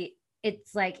 Ducky,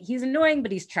 it's like he's annoying,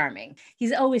 but he's charming.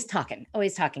 He's always talking,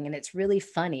 and it's really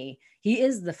funny. He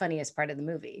is the funniest part of the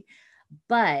movie.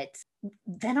 But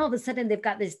then all of a sudden they've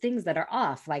got these things that are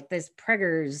off, like this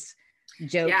Preggers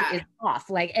joke is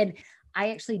off. Like, and I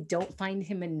actually don't find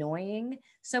him annoying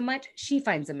so much. She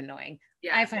finds him annoying.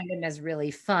 Yeah. I find him as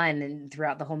really fun and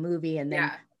throughout the whole movie. And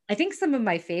then I think some of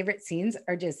my favorite scenes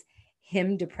are just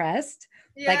him depressed.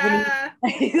 Like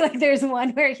when like there's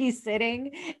one where he's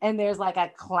sitting and there's like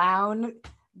a clown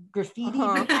graffiti.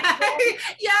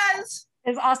 Yes.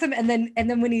 It's awesome. And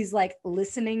then when he's like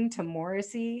listening to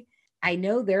Morrissey, I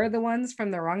know they're the ones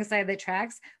from the wrong side of the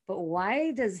tracks, but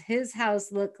why does his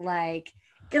house look like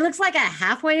it looks like a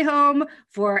halfway home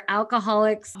for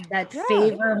alcoholics that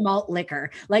favor malt liquor?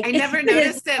 Like I never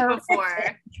noticed it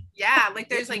before. Yeah, like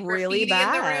there's like really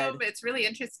graffiti in the room. It's really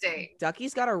interesting.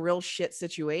 Ducky's got a real shit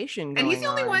situation going and he's the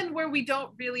only one where we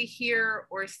don't really hear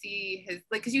or see his,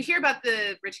 like, because you hear about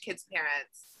the rich kid's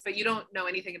parents, but you don't know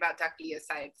anything about Ducky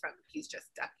aside from he's just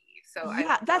Ducky. So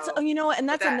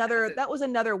that was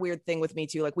another weird thing with me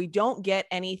too. Like we don't get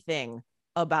anything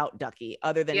about Ducky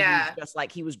other than he's just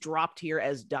like he was dropped here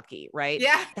as Ducky, right?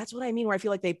 Yeah, that's what I mean, where I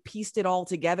feel like they pieced it all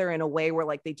together in a way where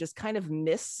like they just kind of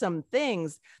miss some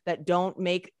things that don't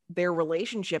make their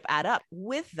relationship add up.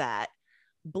 With that,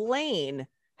 Blaine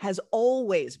has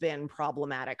always been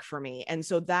problematic for me, and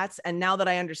now that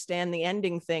I understand the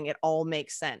ending thing, it all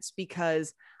makes sense,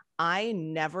 because I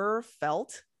never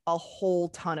felt a whole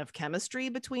ton of chemistry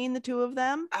between the two of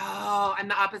them. Oh, I'm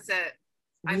the opposite.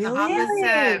 I'm really? the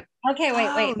opposite. Okay,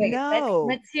 wait. No.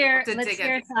 Let's hear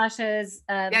Sasha's.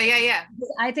 Yeah.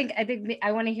 I think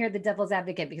I want to hear the devil's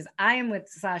advocate, because I am with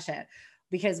Sasha,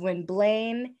 because when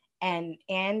Blaine and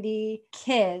Andy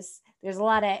kiss, there's a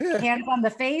lot of hands on the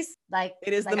face. Like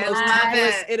it is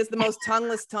the most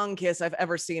tongueless tongue kiss I've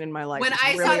ever seen in my life. When it's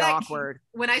I really saw that awkward.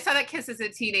 When I saw that kiss as a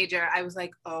teenager, I was like,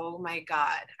 oh my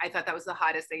God. I thought that was the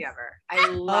hottest thing ever. I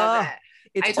love it.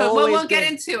 I told him we'll get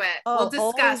into it. We'll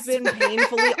discuss. It's been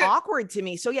painfully awkward to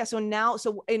me. So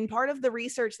in part of the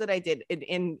research that I did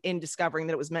in discovering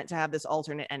that it was meant to have this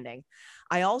alternate ending,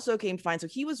 I also came to find, so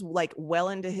he was like well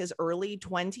into his early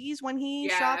 20s when he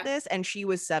shot this, and she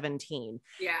was 17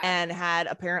 and had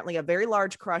apparently a very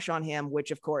large crush on him,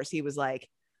 which of course he was like,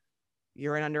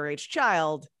 you're an underage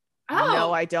child.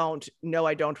 No, I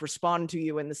don't respond to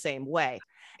you in the same way.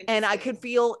 And I could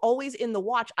feel always in the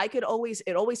watch, it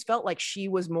always felt like she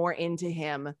was more into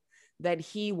him than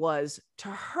he was to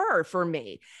her for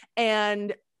me.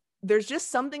 And there's just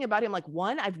something about him. Like,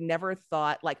 one, I've never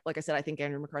thought, like I said, I think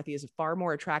Andrew McCarthy is far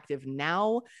more attractive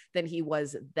now than he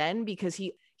was then, because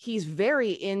he's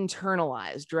very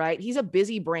internalized, right? He's a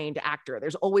busy brained actor.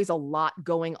 There's always a lot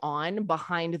going on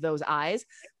behind those eyes,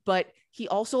 but he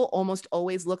also almost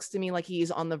always looks to me like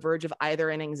he's on the verge of either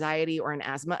an anxiety or an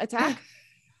asthma attack.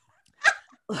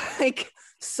 like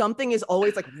something is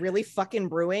always like really fucking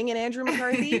brewing in Andrew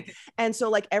McCarthy. And so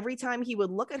like every time he would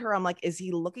look at her, I'm like, is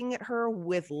he looking at her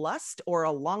with lust or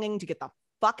a longing to get the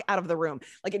fuck out of the room?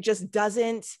 Like it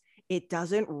doesn't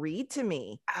read to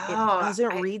me. It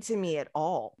doesn't read to me at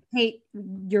all. Hey,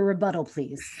 your rebuttal,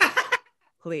 please.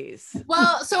 Please.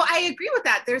 Well, so I agree with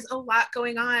that. There's a lot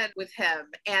going on with him.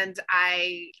 And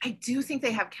I do think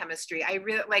they have chemistry. I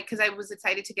really like, because I was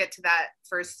excited to get to that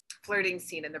first flirting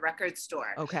scene in the record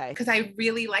store. Okay. Because I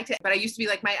really liked it. But I used to be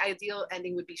like, my ideal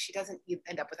ending would be she doesn't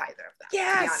end up with either of them.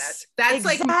 Yes. To be honest.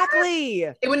 That's exactly.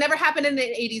 It would never happen in an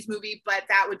 80s movie, but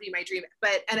that would be my dream.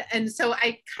 But and so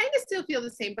I kind of still feel the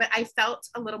same, but I felt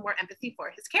a little more empathy for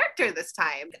his character this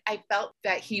time. I felt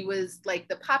that he was like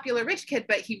the popular rich kid,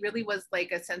 but he really was like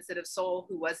a sensitive soul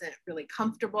who wasn't really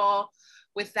comfortable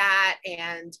with that,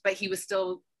 but he was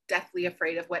still deathly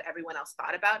afraid of what everyone else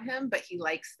thought about him, but he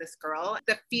likes this girl.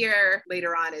 The fear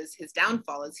later on is his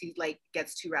downfall, as he like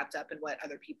gets too wrapped up in what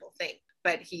other people think,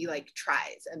 but he like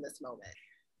tries in this moment.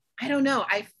 I don't know,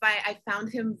 I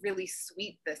found him really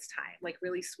sweet this time, like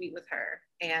really sweet with her,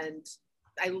 and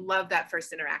I love that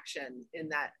first interaction in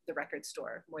the record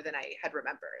store more than I had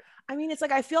remembered. I mean, it's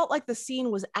like, I felt like the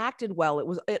scene was acted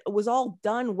well. It was all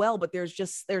done well, but there's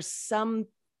a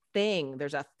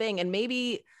thing. And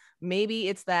maybe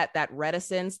it's that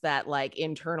reticence, that like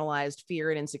internalized fear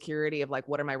and insecurity of like,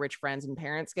 what are my rich friends and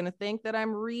parents going to think that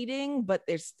I'm reading? But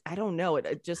I don't know.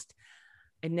 It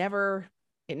never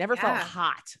felt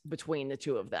hot between the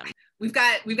two of them. We've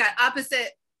got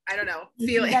opposite, I don't know,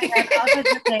 feeling.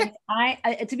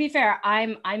 To be fair,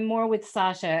 I'm more with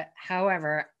Sasha.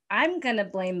 However, I'm gonna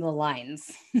blame the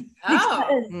lines.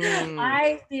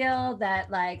 I feel that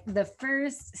like the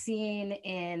first scene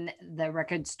in the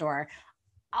record store,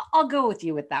 I'll go with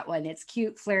you with that one. It's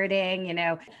cute flirting, you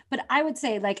know, but I would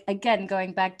say, like, again,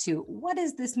 going back to what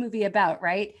is this movie about,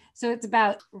 right? So it's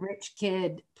about rich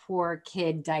kid, poor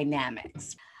kid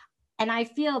dynamics. And I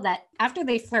feel that after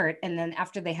they flirt, and then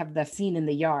after they have the scene in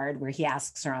the yard where he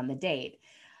asks her on the date,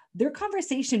 their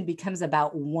conversation becomes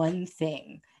about one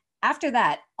thing. After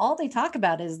that, all they talk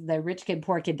about is the rich kid,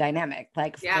 poor kid dynamic,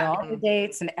 like for all the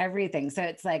dates and everything. So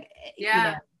it's like, you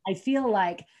know, I feel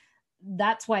like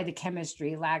that's why the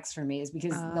chemistry lacks for me, is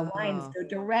because the lines go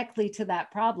directly to that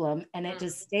problem and it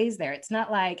just stays there. It's not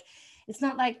like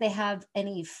they have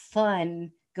any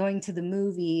fun going to the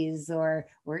movies or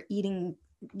eating,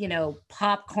 you know,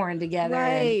 popcorn together.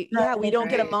 Right. Yeah. We don't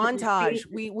get a montage.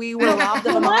 We were robbed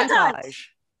of a montage.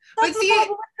 That's the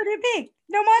problem with Big.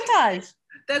 No montage.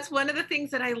 That's one of the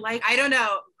things that I like. I don't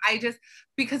know.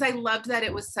 Because I loved that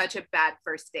it was such a bad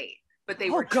first date, but they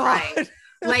were trying.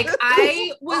 Like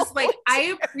I was like,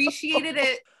 I appreciated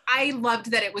it. I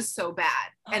loved that it was so bad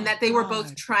and that they were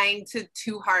both trying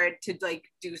too hard to like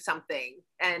do something,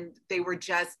 and they were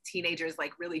just teenagers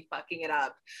like really fucking it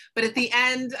up. But at the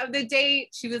end of the date,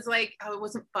 she was like, oh, it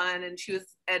wasn't fun, and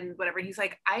whatever. And he's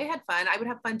like, I had fun. I would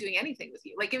have fun doing anything with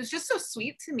you. Like it was just so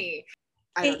sweet to me.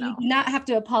 I don't know. You do not have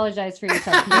to apologize for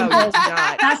yourself. No,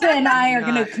 Sasha and I are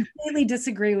going to completely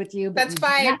disagree with you. But that's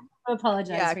fine.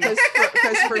 Apologize. Yeah, because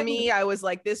for me, I was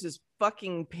like, this is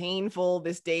fucking painful.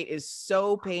 This date is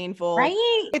so painful.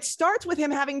 Right? It starts with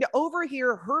him having to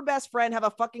overhear her best friend have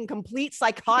a fucking complete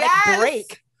psychotic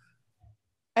break,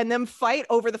 and then fight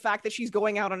over the fact that she's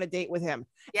going out on a date with him.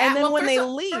 Yeah, and then when they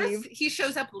leave, first he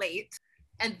shows up late,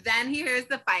 and then he hears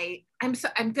the fight.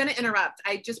 I'm gonna interrupt.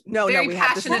 I just we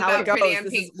have, this is how it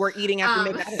goes. We're eating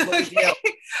after midnight. Okay.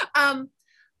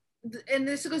 And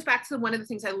this goes back to one of the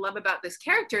things I love about this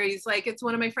character. He's like, it's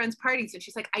one of my friend's parties, and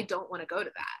she's like, I don't want to go to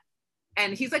that.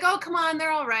 And he's like, oh, come on,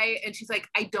 they're all right. And she's like,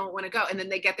 I don't want to go. And then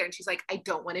they get there and she's like, I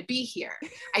don't want to be here.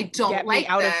 I don't get like me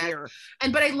out this. Of here.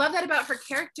 But I love that about her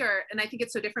character. And I think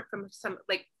it's so different from some,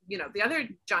 like, you know, the other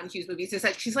John Hughes movies, is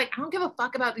that she's like, I don't give a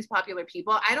fuck about these popular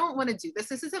people. I don't want to do this.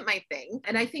 This isn't my thing.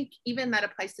 And I think even that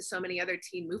applies to so many other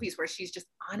teen movies where she's just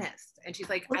honest. And she's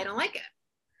like, I don't like it.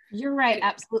 You're right.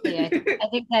 Absolutely. I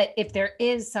think that if there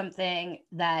is something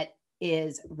that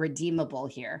is redeemable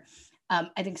here,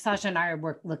 I think Sasha and I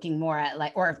are looking more at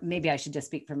like, or maybe I should just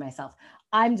speak for myself.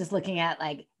 I'm just looking at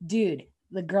like, dude,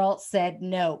 the girl said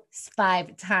no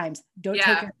 5 times. Don't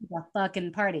take her to the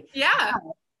fucking party. Yeah.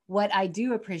 What I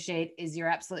do appreciate is, you're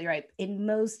absolutely right. In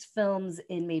most films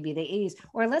in maybe the 80s,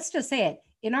 or let's just say it,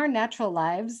 in our natural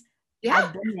lives,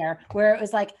 I've been there, where it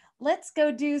was like, let's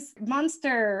go do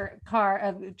monster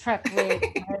truck race.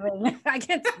 I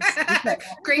can't.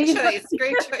 Great choice.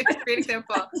 Great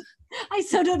example. I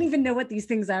so don't even know what these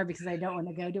things are because I don't want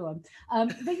to go to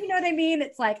them. But you know what I mean?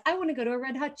 It's like, I want to go to a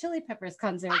Red Hot Chili Peppers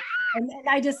concert. And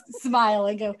I just smile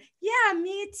and go, yeah,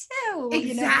 me too.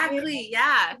 Exactly. You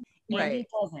know? Andy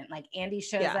doesn't. Like Andy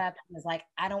shows up and is like,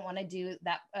 I don't want to do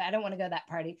that. I don't want to go to that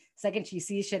party. Second she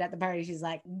sees shit at the party, she's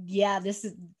like, yeah, this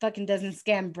is fucking doesn't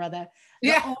scam, brother.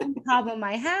 The only problem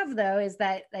I have though is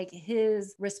that like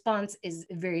his response is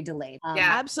very delayed.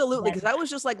 Absolutely. Because I was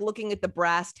just like looking at the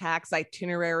brass tacks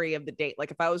itinerary of the date.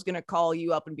 Like if I was going to call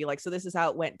you up and be like, so this is how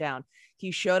it went down.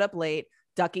 He showed up late.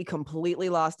 Ducky completely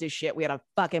lost his shit. We had a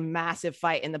fucking massive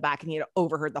fight in the back and he had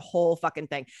overheard the whole fucking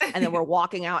thing. And then we're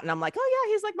walking out and I'm like, oh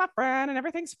yeah, he's like my friend and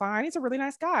everything's fine. He's a really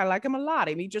nice guy. I like him a lot.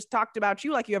 And he just talked about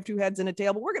you like you have two heads and a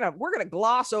tail, but we're gonna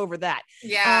gloss over that.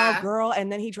 Yeah. Oh girl. And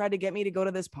then he tried to get me to go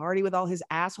to this party with all his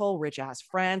asshole rich ass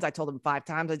friends. I told him 5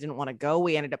 times I didn't want to go.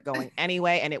 We ended up going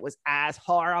anyway. And it was as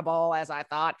horrible as I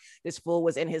thought. This fool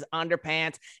was in his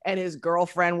underpants and his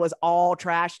girlfriend was all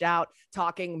trashed out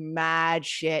talking mad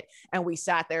shit. And we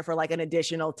sat there for like an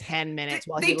additional 10 minutes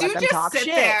while he let them talk shit.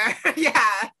 There.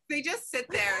 Yeah. They just sit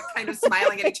there kind of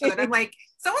smiling at each other. I'm like,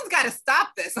 someone's got to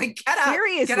stop this. Like, get up.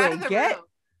 Seriously, get out of the room.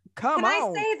 Come on.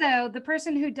 I say though, the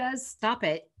person who does stop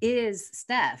it is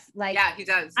Steph. Like, yeah, he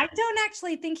does. I don't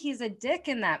actually think he's a dick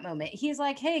in that moment. He's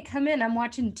like, hey, come in. I'm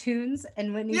watching Toons.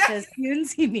 And when he says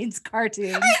Toons, he means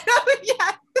cartoons. I know.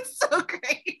 Yeah. It's so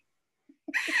great.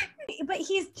 But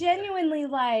he's genuinely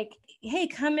like, hey,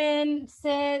 come in,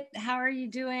 sit, how are you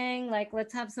doing, like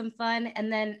let's have some fun.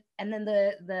 And then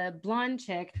the blonde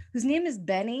chick whose name is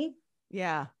Benny, is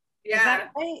that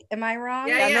right? Am I wrong?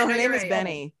 No, her name is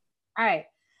Benny. All right,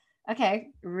 okay,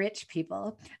 rich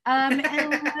people. And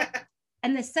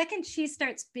the second she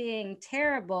starts being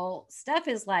terrible, Steph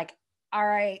is like, all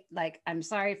right, like I'm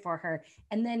sorry for her.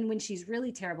 And then when she's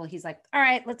really terrible, he's like, all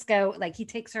right, let's go. Like he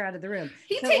takes her out of the room.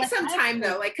 He takes some time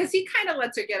though, like because he kind of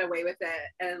lets her get away with it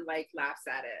and like laughs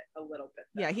at it a little bit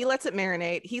though. Yeah, he lets it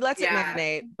marinate.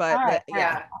 But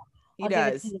he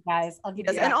does. You guys, I'll give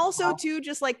you and also too,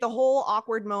 just like the whole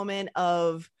awkward moment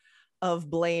of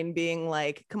Blaine being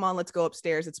like, come on, let's go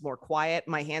upstairs, it's more quiet,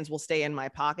 my hands will stay in my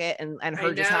pocket, and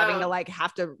her just having to like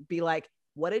have to be like,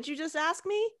 what did you just ask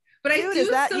me? But dude, is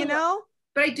that, you know?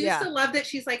 But I do still love that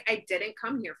she's like, I didn't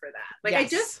come here for that.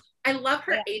 Like, I love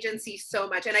her agency so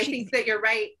much. And I think that you're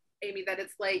right, Amy, that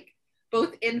it's like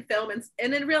both in film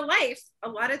and in real life, a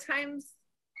lot of times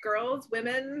girls,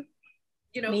 women,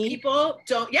 you know, people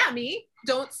don't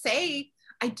say,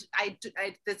 I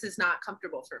this is not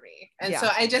comfortable for me. And so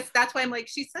that's why I'm like,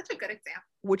 she's such a good example.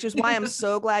 Which is why I'm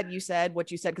so glad you said what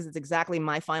you said, because it's exactly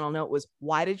my final note was,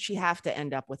 why did she have to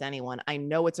end up with anyone? I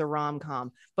know it's a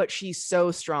rom-com, but she's so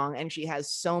strong and she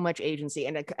has so much agency,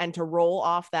 and to roll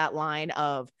off that line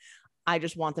of, I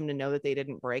just want them to know that they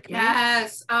didn't break me.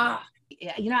 Yes. Yeah,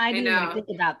 you know, I didn't even think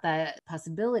about the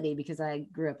possibility because I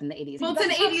grew up in the 80s. Well, it's an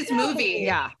 80s movie.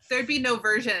 Yeah. There'd be no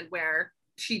version where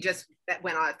she just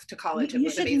went off to college and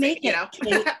was amazing, you know?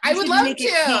 I would love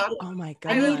to. Oh my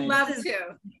God. I would love to.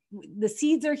 The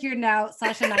seeds are here now.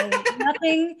 Sasha and I need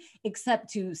nothing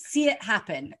except to see it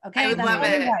happen. Okay. I would love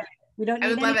it. We don't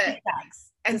need any feedbacks.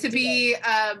 And to be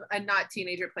a not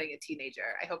teenager playing a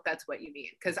teenager. I hope that's what you mean,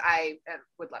 because I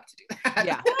would love to do that.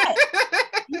 Yeah.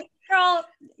 Girl,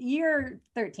 you're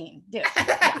 13. Do it.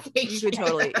 Yeah.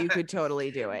 You could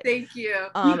totally do it. Thank you.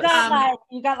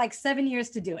 You got like 7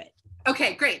 years to do it.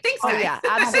 Okay, great. Thanks. Oh yeah,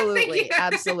 absolutely.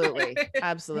 Absolutely.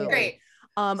 Great.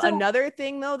 Another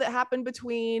thing though that happened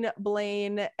between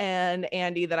Blaine and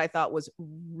Andy that I thought was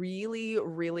really,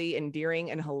 really endearing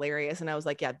and hilarious, and I was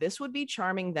like, yeah, this would be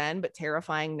charming then, but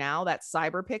terrifying now. That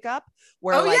cyber pickup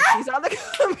where she's on the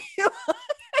computer.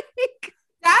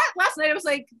 That last night I was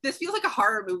like, this feels like a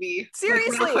horror movie.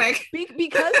 Seriously, like,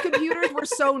 because computers were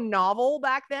so novel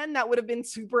back then, that would have been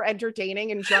super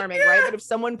entertaining and charming, right? But if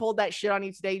someone pulled that shit on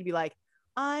you today, you'd be like,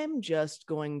 I'm just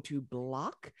going to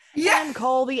block and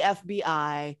call the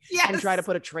FBI and try to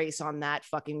put a trace on that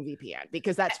fucking VPN,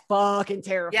 because that's fucking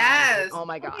terrifying. Yes. Oh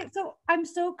my God. Okay, so I'm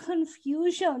so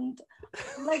confused.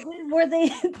 Like, were they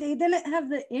didn't have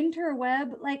the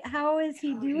interweb? Like, how is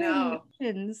he doing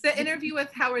missions? The interview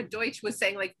with Howard Deutsch was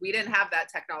saying, like, we didn't have that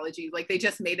technology. Like, they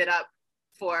just made it up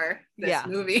for this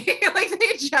movie. Like,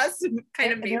 they just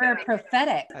kind of made it up.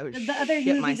 Prophetic. The other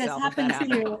movie that's happened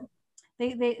to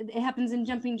it happens in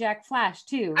Jumping Jack Flash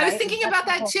too. Right? I was thinking about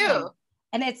that too.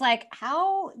 And it's like,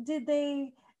 how did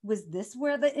was this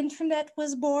where the internet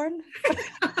was born?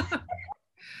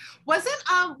 Wasn't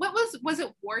was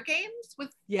it War Games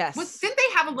with didn't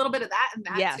they have a little bit of that in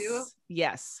that too?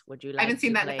 Yes. Would you like I haven't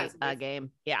seen that play a game?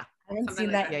 Yeah. I haven't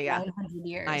seen that in 900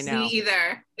 years. I know. Me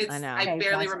either. I know. I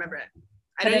barely remember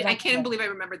it. I can't believe I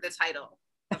remember the title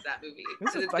of that movie.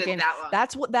 It's been that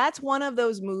long. That's one of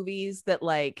those movies that,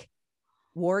 like,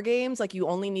 War Games, like, you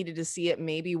only needed to see it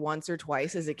maybe once or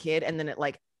twice as a kid, and then it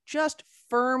like just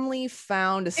firmly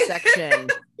found a section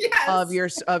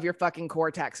yes. of your fucking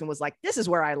cortex and was like, this is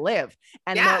where I live.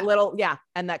 And Yeah. that little,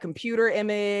 and that computer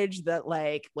image that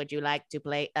like, would you like to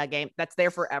play a game? That's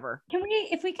there forever.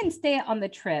 If we can stay on the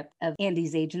trip of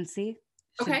Andy's agency.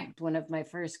 Okay. One of my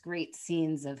first great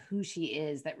scenes of who she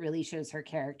is that really shows her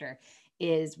character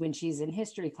is when she's in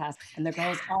history class and the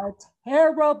girls are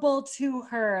terrible to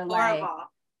her. Horrible.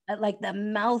 Like the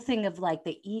mouthing of like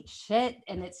they eat shit.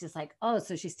 And it's just like, oh,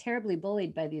 so she's terribly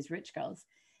bullied by these rich girls.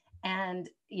 And,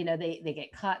 you know, they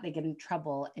get caught, they get in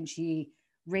trouble. And she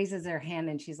raises her hand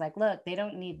and she's like, look, they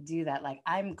don't need to do that. Like,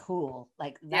 I'm cool.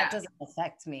 Like that doesn't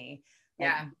affect me.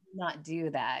 Like, do not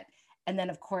do that. And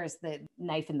then, of course, the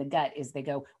knife in the gut is they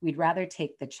go, we'd rather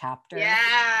take the chapter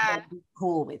than be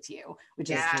cool with you,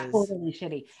 which is totally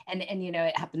shitty. And you know,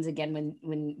 it happens again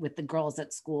when with the girls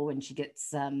at school when she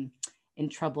gets in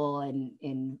trouble and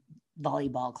in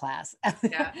volleyball class.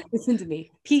 Listen to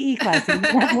me, PE class.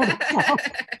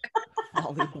 I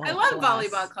love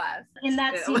volleyball class. In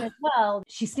that scene as well,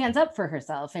 she stands up for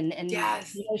herself and you know,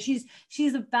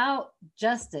 she's about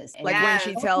justice. Like when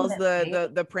she tells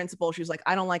the principal, she's like,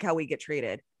 I don't like how we get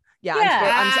treated.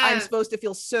 I'm supposed to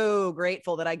feel so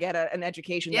grateful that I get an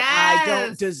education that I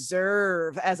don't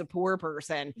deserve as a poor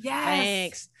person.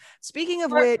 Thanks. Speaking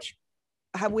of which,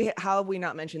 how have we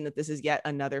not mentioned that this is yet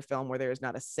another film where there is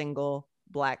not a single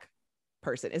Black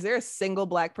person? Is there a single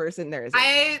Black person? There's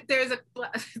a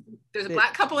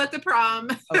Black couple at the prom.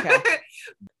 Okay.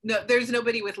 No, there's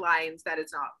nobody with lines that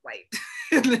is not white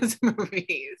in this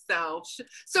movie. So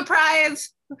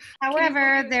surprise.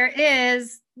 However, there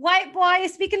is white boy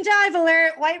speaking jive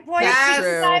alert. White boy speaking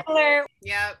jive alert.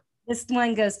 Yep. This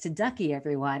one goes to Ducky,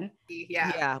 everyone.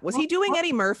 Yeah. Was he doing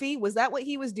Eddie Murphy? Was that what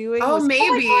he was doing? Maybe. Oh my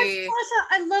gosh, Sasha,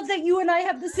 I love that you and I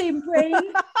have the same brain.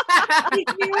 Thank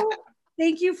you.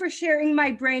 Thank you for sharing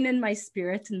my brain and my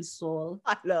spirit and soul.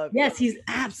 I love Yes, he's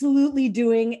absolutely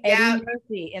doing Eddie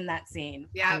Murphy in that scene.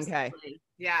 Yeah. Okay.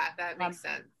 Yeah, that makes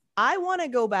sense. I want to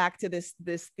go back to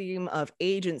this theme of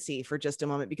agency for just a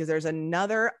moment, because there's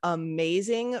another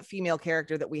amazing female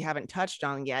character that we haven't touched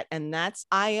on yet, and that's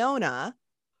Iona.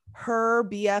 Her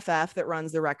BFF that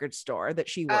runs the record store that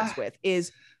she works with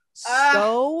is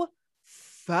so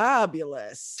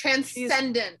fabulous.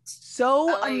 Transcendent. She's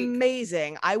so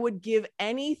amazing. I would give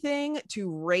anything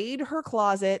to raid her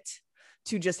closet,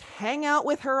 to just hang out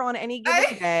with her on any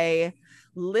given day,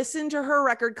 listen to her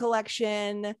record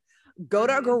collection, go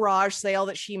to a garage sale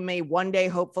that she may one day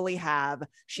hopefully have.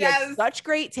 She has such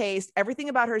great taste. Everything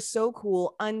about her is so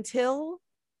cool until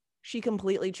she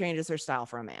completely changes her style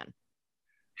for a man.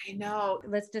 I know.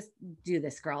 Let's just do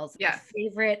this, girls. Yeah.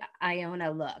 Favorite Iona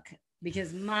look,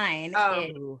 because mine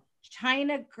is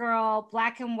China girl,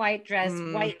 black and white dress,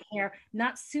 white hair,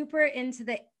 not super into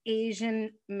the Asian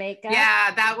makeup.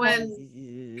 Yeah, that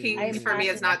one pink for me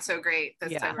is not so great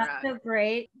this time around. Not so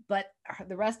great, but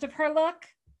the rest of her look,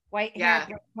 white hair,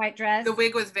 white dress. The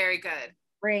wig was very good.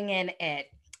 Bring in it.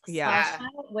 Yeah. Sasha,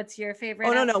 what's your favorite?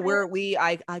 Oh no,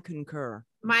 I concur.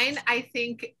 Mine, I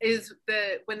think, is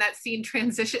when that scene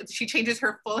transitions, she changes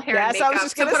her full hair. Yes, and makeup I was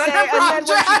just gonna to put say, on her prom and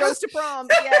then when she goes to prom,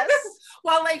 yes.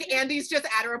 While like Andy's just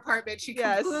at her apartment, she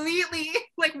completely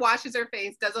like washes her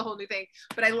face, does a whole new thing.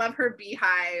 But I love her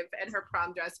beehive and her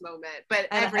prom dress moment. But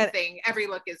every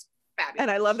look is fabulous.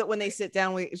 And I love that when they sit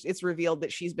down, it's revealed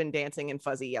that she's been dancing in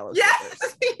fuzzy yellow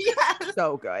slippers. Yes,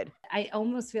 so good. I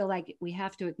almost feel like we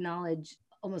have to acknowledge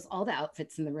almost all the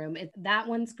outfits in the room. That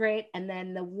one's great. And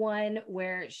then the one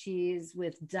where she's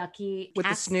with Ducky. With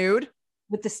the snood?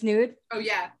 With the snood. Oh,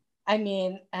 yeah. I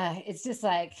mean, it's just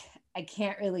like, I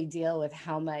can't really deal with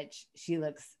how much she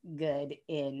looks good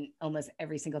in almost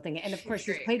every single thing. And of course,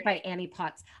 she's played by Annie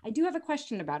Potts. I do have a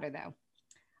question about her, though.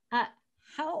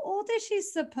 How old is she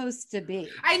supposed to be?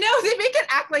 I know, they make it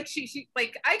act like she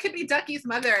like I could be Ducky's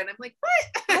mother, and I'm like,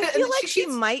 what? I feel like she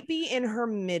might be in her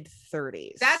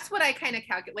mid-30s. That's what I kind of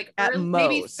calculate, like at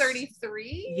maybe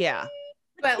 33. Yeah,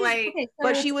 but like, okay, so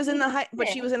but she was in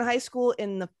she was in high school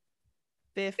in the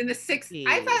 50s. In the 60s.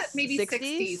 I thought maybe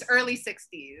 60s, early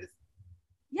 60s.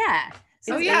 Yeah.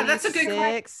 So that's a good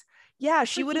question. Yeah,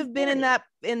 she would have been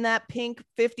in that pink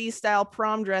 50s style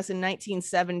prom dress in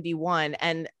 1971,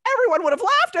 and everyone would have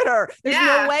laughed at her. There's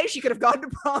no way she could have gone to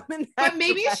prom in that. But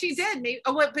maybe dress. she did.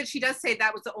 But she does say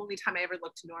that was the only time I ever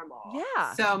looked normal.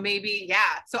 Yeah. So maybe,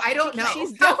 So I don't know.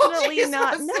 She's definitely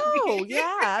not. No.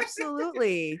 Yeah,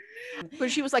 absolutely. But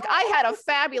she was like, I had a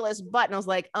fabulous butt, and I was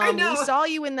like, we saw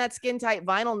you in that skin tight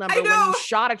vinyl number when you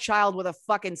shot a child with a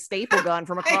fucking staple gun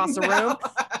from across the room.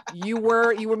 You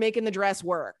were making the dress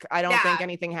work. I don't think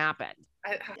anything happened.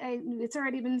 It's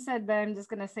already been said, but I'm just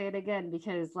gonna say it again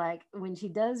because, like, when she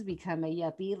does become a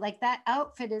yuppie, like that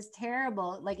outfit is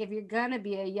terrible. Like, if you're gonna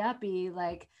be a yuppie,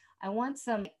 like, I want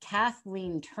some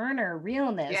Kathleen Turner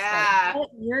realness. Yeah. Like, what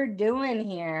you're doing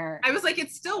here. I was like,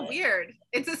 it's still weird.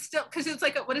 It's still, because it's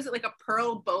like, what is it, like a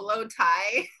pearl bolo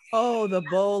tie? Oh, the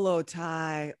bolo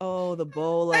tie. Oh, the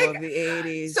bolo like, of the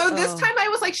 80s. So this time I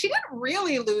was like, she didn't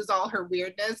really lose all her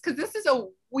weirdness because this is a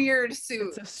weird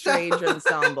suit. It's a strange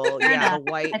ensemble. Yeah,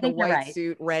 the white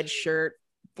suit, red shirt,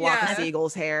 flock of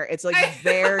seagulls hair. It's like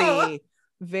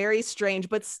very strange,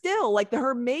 but still, like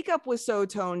her makeup was so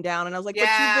toned down, and I was like, but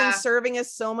you've been serving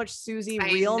us so much Susie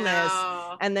realness,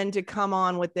 and then to come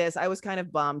on with this, I was kind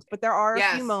of bummed. But there are a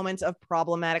few moments of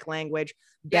problematic language.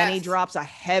 Benny drops a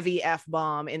heavy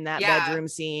F-bomb in that bedroom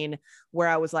scene where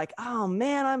I was like, oh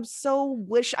man,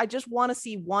 I just want to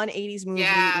see one 80s movie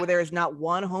where there is not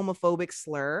one homophobic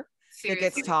slur. Seriously.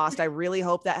 That gets tossed. I really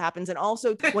hope that happens. And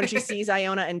also when she sees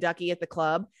Iona and Ducky at the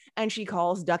club and she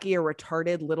calls Ducky a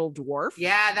retarded little dwarf.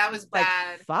 Yeah, that was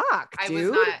bad. Like, fuck,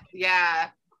 dude.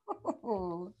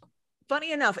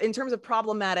 Funny enough, in terms of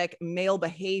problematic male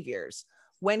behaviors,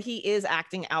 when he is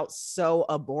acting out so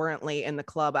abhorrently in the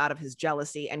club out of his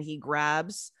jealousy and he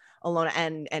grabs Ilona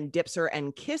and dips her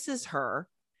and kisses her,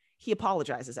 he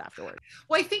apologizes afterward.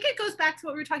 Well, I think it goes back to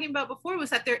what we were talking about before,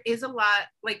 was that there is a lot,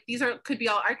 like these could be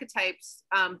all archetypes,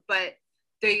 but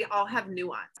they all have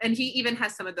nuance. And he even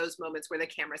has some of those moments where the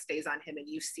camera stays on him and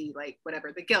you see like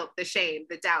whatever, the guilt, the shame,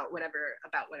 the doubt, whatever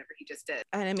about whatever he just did.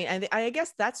 And I mean, I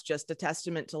guess that's just a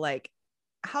testament to like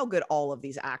how good all of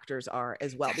these actors are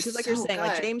as well. Because like you're saying,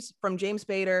 like James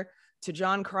Spader to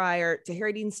John Cryer to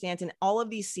Harry Dean Stanton, all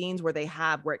of these scenes where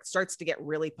it starts to get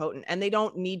really potent and they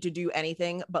don't need to do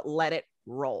anything but let it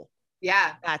roll.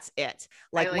 Yeah. That's it.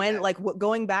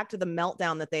 Going back to the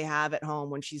meltdown that they have at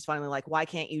home when she's finally like, why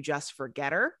can't you just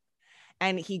forget her?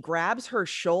 And he grabs her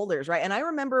shoulders, right? And I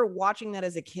remember watching that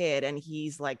as a kid and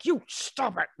he's like, you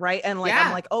stop it, right? And like,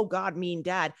 I'm like, oh God, mean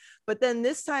dad. But then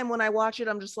this time when I watch it,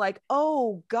 I'm just like,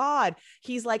 oh God,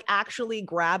 he's like actually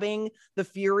grabbing the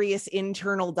furious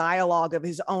internal dialogue of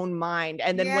his own mind.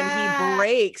 And then when he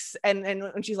breaks and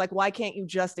when she's like, why can't you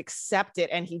just accept it?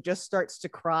 And he just starts to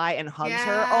cry and hugs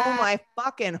her. Oh my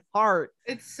fucking heart.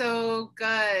 It's so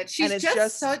good. She's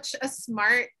just such a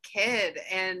smart kid.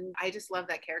 And I just love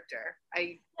that character.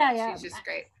 She's just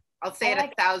great. I'll say it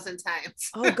 1,000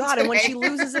 times. Oh God. And when she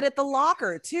loses it at the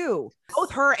locker too, both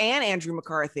her and Andrew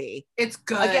McCarthy. It's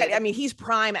good. Again, I mean, he's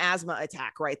prime asthma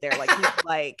attack right there. Like he's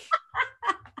like,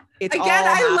 it's again,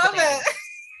 I love it.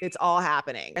 It's all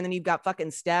happening. And then you've got fucking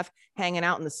Steph hanging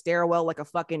out in the stairwell like a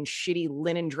fucking shitty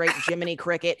linen draped Jiminy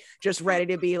Cricket, just ready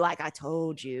to be like, I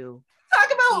told you.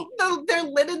 Talk about their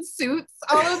linen suits.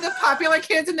 All of the popular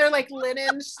kids in their like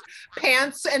linen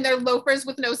pants and their loafers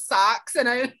with no socks. And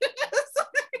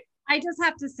I just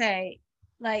have to say,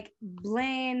 like,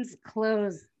 Blaine's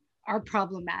clothes are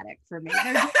problematic for me.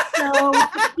 They're just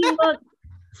he looks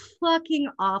fucking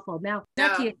awful. Now,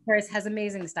 Ducky, of course, has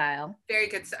amazing style. Very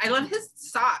good. I love his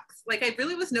socks. Like, I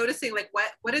really was noticing, like,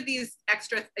 what are these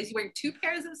extra? Is he wearing 2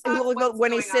 pairs of socks?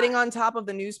 When he's sitting on top of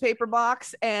the newspaper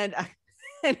box and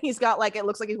he's got like, it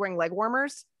looks like he's wearing leg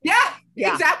warmers. Yeah,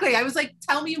 exactly. I was like,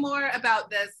 tell me more about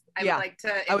this. I would like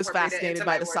to. I was fascinated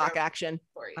by the sock action.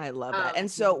 I love that.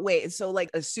 And so like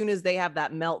as soon as they have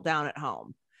that meltdown at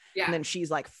home, and then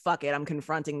she's like, fuck it, I'm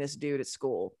confronting this dude at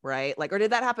school, right? Like, or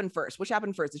did that happen first? Which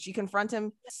happened first? Did she confront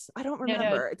him? I don't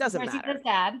remember. No. It doesn't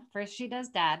matter. First she does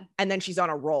dad. And then she's on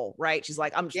a roll, right? She's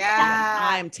like,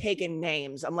 I'm taking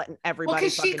names. I'm letting everybody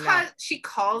know. She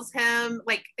calls him,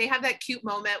 like, they have that cute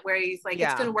moment where he's like,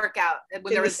 it's gonna work out.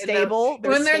 When they're stable.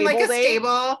 When they're like a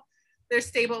stable. Their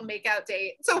stable makeout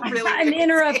date. So really, I'm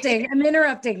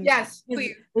interrupting. Yes,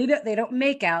 please. They don't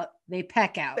make out. They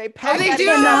peck out. They peck. They do.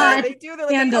 They do. They're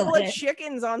like a couple of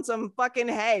chickens on some fucking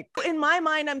hay. In my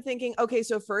mind, I'm thinking, okay,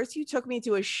 so first you took me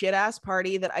to a shit ass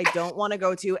party that I don't want to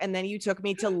go to, and then you took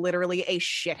me to literally a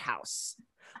shit house.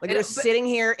 Like we're sitting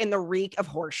here in the reek of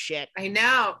horse shit. I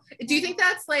know. Do you think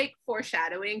that's like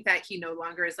foreshadowing that he no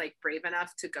longer is like brave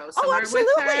enough to go somewhere with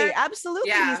her? Absolutely.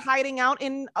 Yeah. He's hiding out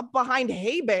in behind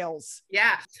hay bales.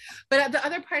 Yeah. But the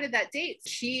other part of that date,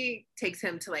 she takes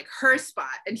him to like her spot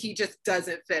and he just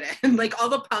doesn't fit in. Like all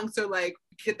the punks are like,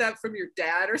 get that from your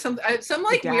dad or something. Some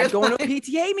like weird going to a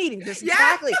PTA meeting.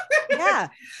 Exactly. Yeah.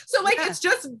 So like it's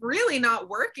just really not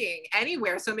working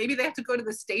anywhere. So maybe they have to go to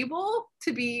the stable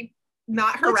to be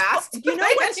not harassed. You know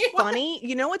what's funny?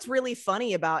 You know what's really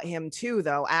funny about him too,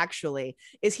 though, actually,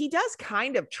 is he does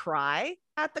kind of try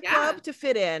at the club to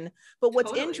fit in. But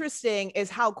what's interesting is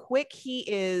how quick he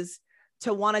is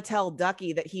to want to tell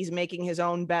Ducky that he's making his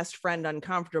own best friend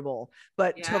uncomfortable,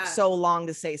 but took so long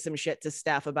to say some shit to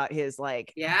Steph about his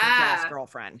like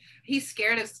girlfriend. He's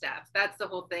scared of Steph. That's the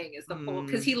whole thing, is the whole,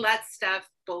 because he lets Steph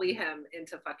bully him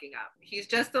into fucking up. He's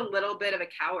just a little bit of a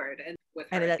coward, and with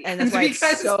her, and that's why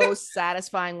it's so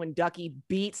satisfying when Ducky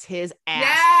beats his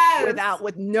ass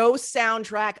with no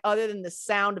soundtrack other than the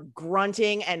sound of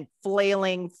grunting and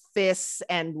flailing fists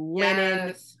and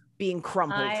linen being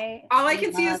crumpled. All I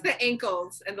can see is the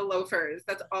ankles and the loafers.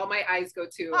 That's all my eyes go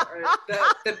to, or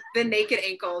the naked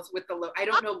ankles with the I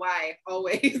don't know why,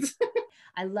 always.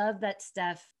 I love that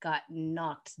Steph got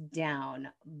knocked down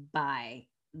by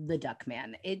the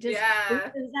Duckman. It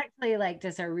was actually like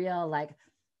just a real like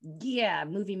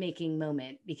movie making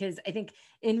moment, because I think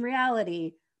in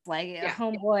reality, like a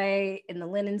homeboy in the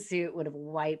linen suit would have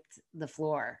wiped the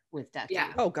floor with Ducky.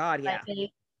 Oh God, yeah. But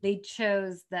they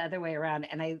chose the other way around,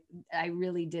 and I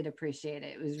really did appreciate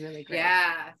it. It was really great.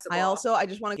 I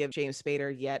just want to give James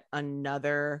Spader yet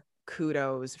another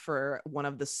kudos for one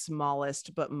of the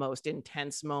smallest but most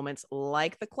intense moments,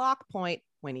 like the clock point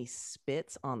when he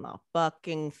spits on the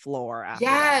fucking floor after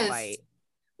that fight.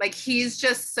 Like he's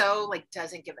just so like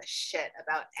doesn't give a shit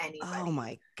about anybody. Oh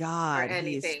my God.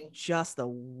 Anything. He's just the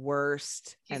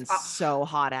worst and so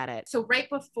hot at it. So right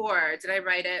before, did I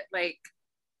write it? Like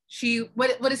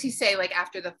what does he say like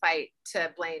after the fight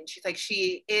to Blaine? She's like,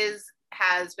 she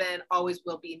has been, always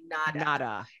will be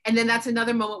nada. And then that's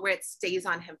another moment where it stays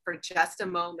on him for just a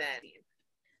moment.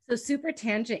 So super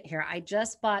tangent here. I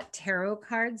just bought tarot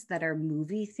cards that are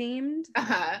movie themed.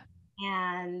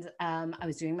 And I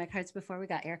was doing my cards before we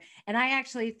got here. And I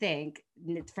actually think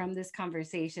from this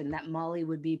conversation that Molly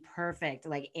would be perfect,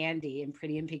 like Andy in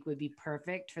Pretty in Pink would be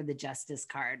perfect for the Justice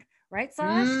card. Right,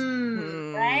 Sash?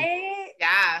 Right?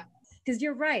 Yeah. Because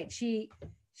you're right. She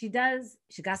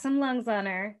got some lungs on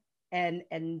her, and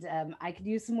I could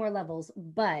use some more levels,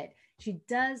 but she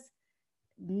does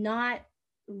not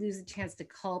lose a chance to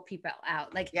call people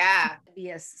out. Like,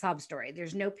 be a sob story.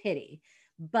 There's no pity.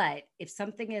 But if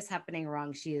something is happening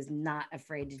wrong, she is not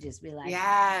afraid to just be like,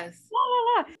 yes. La,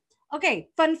 la, la. Okay,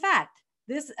 fun fact.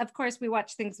 This, of course, we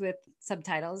watch things with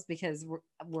subtitles because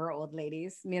we're old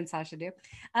ladies. Me and Sasha do.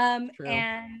 And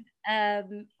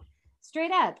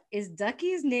straight up, is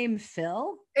Ducky's name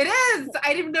Phil? It is.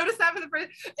 I didn't notice that for the first,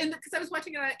 and because I was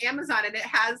watching it on Amazon, and it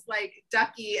has like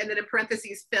Ducky and then in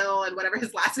parentheses Phil and whatever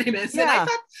his last name is. And I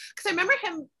thought, because I remember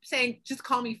him saying, "Just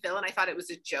call me Phil," and I thought it was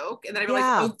a joke, and then I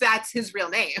realized, oh, that's his real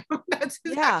name. That's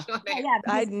his actual name.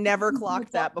 I'd never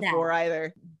clocked that before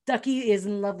either. Ducky is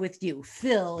in love with you.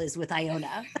 Phil is with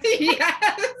Iona.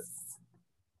 Yes.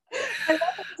 I love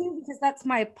it too, because that's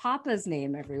my papa's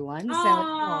name, everyone. So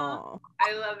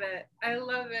I love it. I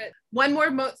love it. One more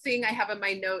thing I have in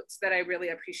my notes that I really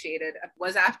appreciated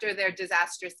was after their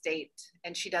disastrous date,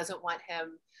 and she doesn't want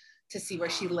him to see where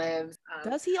she lives.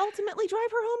 Does he ultimately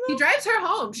drive her home though? He drives her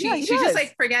home. She just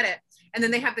like, forget it. And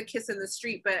then they have the kiss in the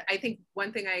street. But I think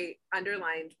one thing I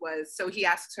underlined was, so he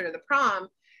asks her to the prom,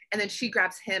 and then she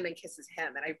grabs him and kisses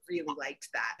him. And I really liked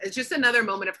that. It's just another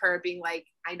moment of her being like,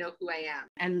 I know who I am.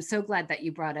 I'm so glad that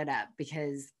you brought it up,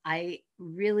 because I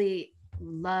really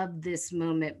love this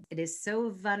moment. It is so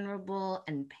vulnerable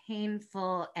and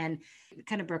painful, and it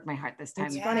kind of broke my heart this time.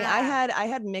 It's funny. I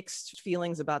had mixed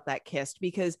feelings about that kiss,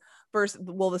 because first,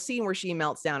 the scene where she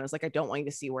melts down is like, I don't want you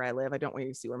to see where I live. I don't want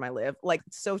you to see where I live. Like,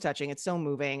 it's so touching. It's so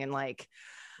moving. And like,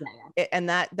 and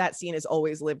that scene has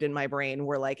always lived in my brain,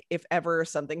 where like, if ever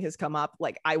something has come up,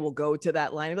 like I will go to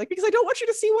that line, like, because I don't want you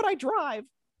to see what I drive.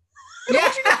 I don't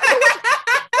want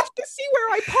you to see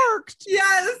where I parked.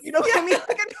 Yes. You know what I mean?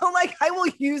 Like I will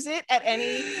use it at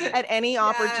any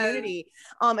opportunity.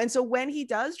 And so when he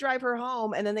does drive her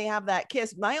home and then they have that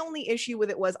kiss, my only issue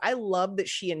with it was, I love that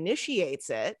she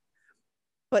initiates it,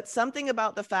 but something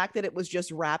about the fact that it was just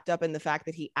wrapped up in the fact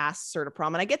that he asks her to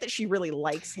prom. And I get that she really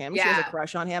likes him. She has a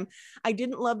crush on him. I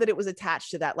didn't love that it was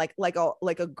attached to that. Like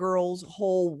a girl's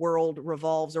whole world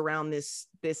revolves around this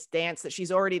dance that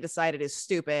she's already decided is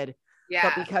stupid.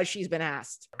 But because she's been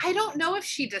asked. I don't know if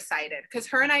she decided, because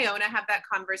her and Iona have that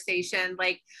conversation.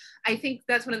 Like, I think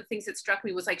that's one of the things that struck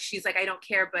me was like, she's like, I don't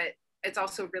care, but it's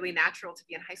also really natural to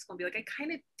be in high school and be like, I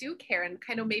kind of do care and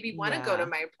kind of maybe want to go to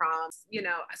my proms, you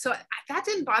know? So that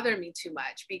didn't bother me too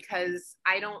much, because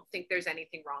I don't think there's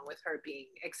anything wrong with her being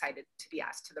excited to be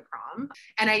asked to the prom.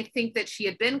 And I think that she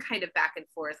had been kind of back and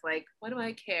forth, like, what do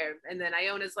I care? And then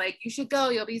Iona's like, you should go.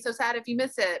 You'll be so sad if you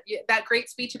miss it. That great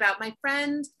speech about my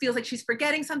friend feels like she's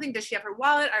forgetting something. Does she have her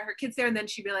wallet? Are her kids there? And then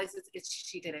she realizes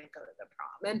she didn't go to the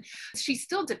prom. And she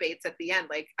still debates at the end,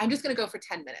 like, I'm just going to go for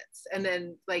 10 minutes. And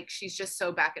then like, she's just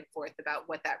so back and forth about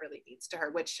what that really means to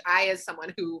her, which I, as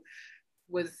someone who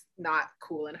was not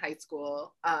cool in high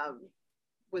school,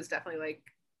 was definitely like,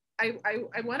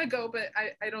 I want to go, but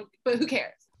I don't, but who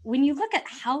cares? When you look at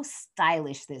how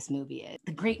stylish this movie is,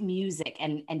 the great music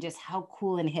and just how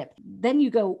cool and hip, then you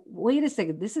go, wait a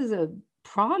second, this is a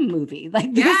prom movie.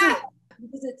 Like this is,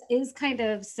 because it is kind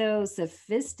of so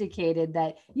sophisticated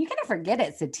that you kind of forget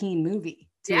it's a teen movie.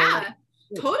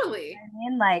 Totally. I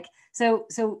mean, like, so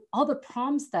all the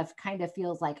prom stuff kind of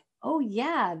feels like, oh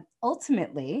yeah,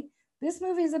 ultimately this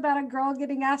movie is about a girl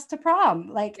getting asked to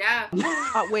prom. Like,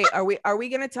 wait, are we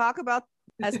going to talk about,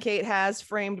 as Kate has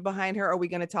framed behind her, are we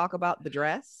going to talk about the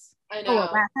dress? I know. Oh,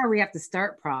 that's how we have to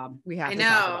start prom. We have to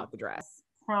talk about the dress.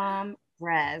 Prom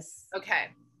dress. Okay.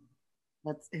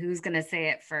 Who's going to say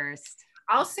it first?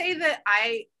 I'll say that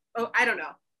I don't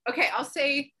know. Okay, I'll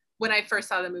say when I first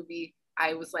saw the movie,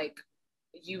 I was like,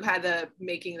 you had the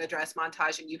making the dress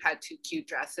montage and you had 2 cute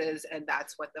dresses and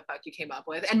that's what the fuck you came up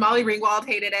with. And Molly Ringwald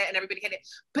hated it and everybody hated it.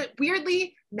 But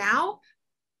weirdly, now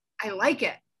I like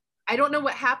it. I don't know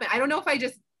what happened. I don't know if I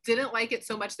just didn't like it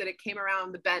so much that it came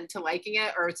around the bend to liking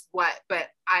it or it's what, but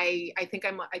I think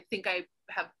I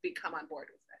have become on board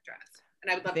with that dress.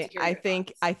 And I would love to hear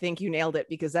I think you nailed it,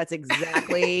 because that's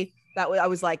exactly that. I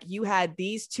was like, you had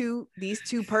these two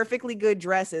perfectly good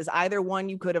dresses. Either one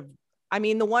you could have, I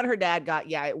mean, the one her dad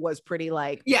got, it was pretty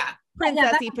like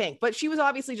princessy pink, but she was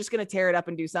obviously just going to tear it up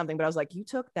and do something. But I was like, you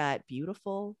took that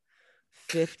beautiful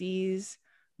 50s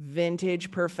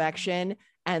vintage perfection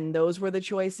and those were the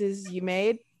choices you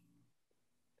made.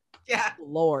 Yeah.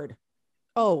 Lord.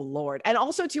 Oh Lord. And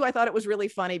also too, I thought it was really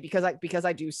funny because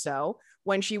I do sew,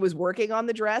 when she was working on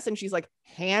the dress and she's like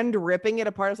hand ripping it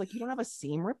apart. I was like, you don't have a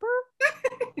seam ripper?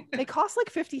 They cost like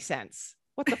 50 cents.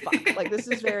 What the fuck? Like, this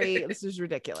is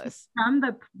ridiculous. On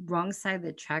the wrong side of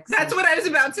the tracks. That's what I was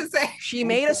about to say. She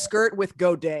made a skirt with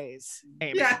godets.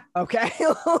 Amy. Yeah. Okay.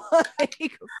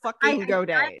 Like, fucking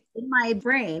godets. In my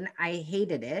brain, I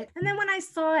hated it. And then when I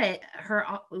saw it, her,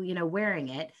 wearing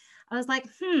it, I was like,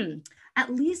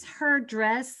 at least her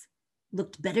dress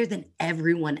looked better than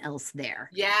everyone else there.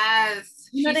 Yes.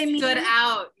 You know what I mean? Stood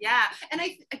out. Yeah. And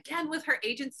again, with her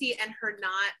agency and her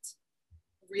not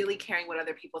really caring what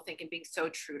other people think and being so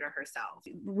true to herself.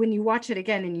 When you watch it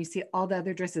again and you see all the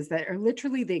other dresses that are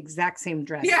literally the exact same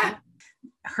dress. Yeah.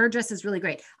 Her dress is really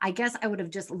great. I guess I would have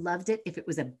just loved it if it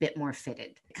was a bit more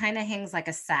fitted. It kind of hangs like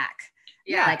a sack.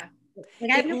 Yeah. Like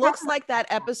it looks like that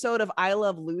episode of I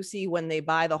Love Lucy when they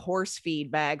buy the horse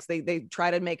feed bags. They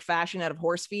try to make fashion out of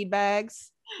horse feed bags.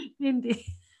 Indeed.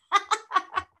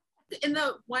 In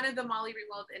one of the Molly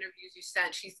Ringwald interviews you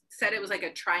sent, she said it was like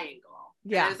a triangle.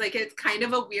 Yeah. And it was like, it's kind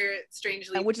of a weird,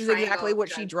 strangely, which is exactly what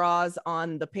she draws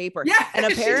on the paper. Yeah. And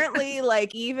apparently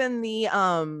like even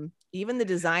the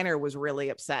designer was really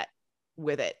upset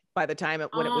with it by the time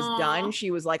when it was done.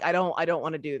 She was like, I don't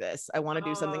want to do this. I want to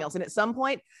do something else. And at some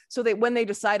point, when they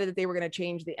decided that they were going to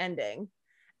change the ending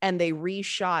and they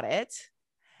reshot it,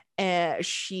 and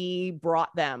she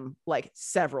brought them like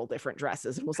several different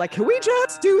dresses and was like, can we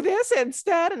just do this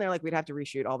instead? And they're like, we'd have to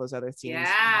reshoot all those other scenes.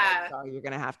 Yeah. So you're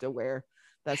going to have to wear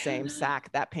the same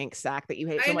sack, that pink sack that you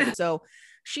hate so much. So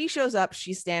she shows up,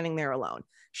 she's standing there alone.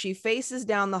 She faces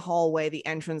down the hallway, the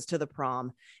entrance to the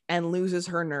prom, and loses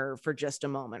her nerve for just a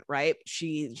moment, right?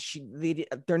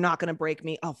 They're not going to break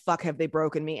me. Oh, fuck, have they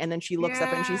broken me? And then she looks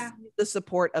up and she sees the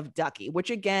support of Ducky, which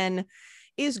again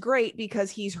is great because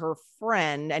he's her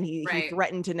friend and he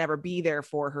threatened to never be there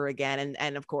for her again.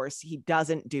 And of course he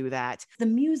doesn't do that. The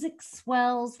music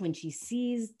swells when she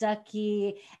sees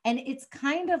Ducky. And it's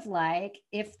kind of like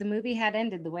if the movie had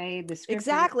ended the way the script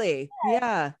exactly.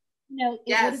 Yeah. It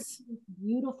would have been a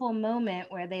beautiful moment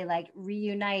where they like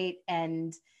reunite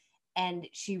and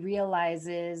she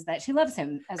realizes that she loves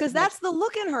him, because that's the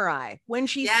look in her eye when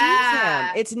she sees him.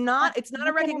 It's not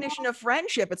a recognition of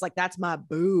friendship. It's like, that's my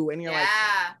boo. And you're like,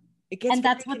 it gets, and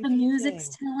that's what the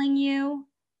music's telling you.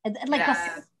 Like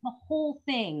the whole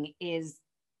thing is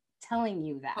telling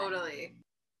you that. Totally.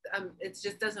 It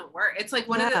just doesn't work. It's like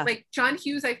one of the, like John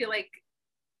Hughes, I feel like,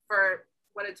 for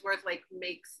what it's worth, like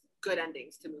makes good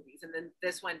endings to movies. And then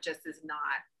this one just is not.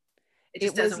 It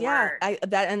just doesn't work.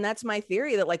 And that's my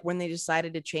theory, that like when they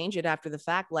decided to change it after the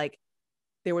fact, like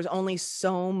there was only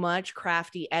so much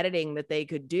crafty editing that they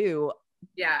could do.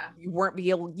 Yeah. You weren't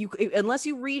unless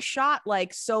you reshot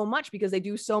like so much, because they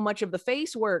do so much of the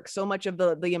face work, so much of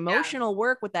the emotional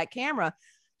work with that camera.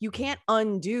 You can't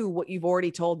undo what you've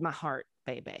already told my heart,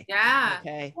 baby. Yeah.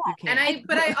 Okay. Yeah. You can't.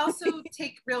 But I also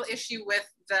take real issue with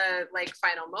the like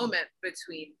final moment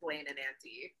between Blaine and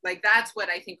Andy. Like that's what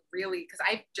I think really, because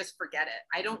I just forget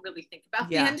it. I don't really think about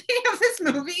the ending of this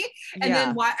movie. And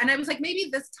then I was like, maybe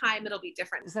this time it'll be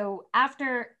different. So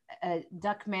after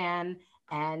Duckman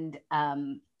and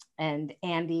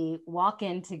Andy walk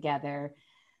in together.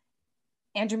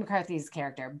 Andrew McCarthy's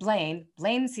character, Blaine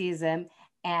sees him,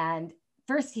 and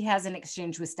first he has an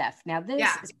exchange with Steph. Now this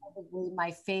is probably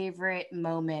my favorite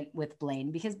moment with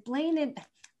Blaine, because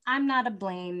I'm not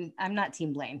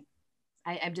team Blaine.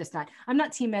 I'm just not. I'm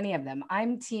not team any of them.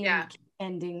 I'm team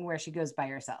ending where she goes by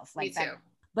herself. Like Me too.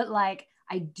 But like,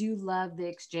 I do love the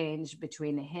exchange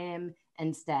between him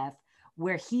and Steph,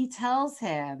 where he tells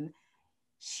him,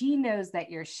 she knows that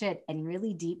you're shit, and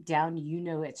really deep down, you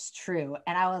know it's true.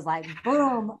 And I was like,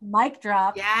 boom, mic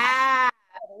drop. Yeah.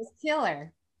 It was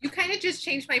killer. You kind of just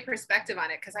changed my perspective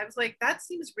on it, because I was like, that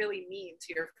seems really mean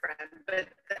to your friend. But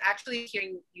actually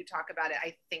hearing you talk about it,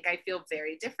 I think I feel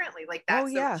very differently. Like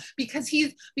that's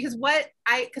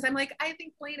because I'm like, I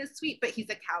think Blaine is sweet, but he's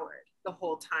a coward the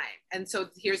whole time. And so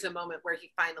here's a moment where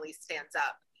he finally stands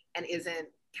up and isn't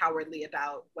cowardly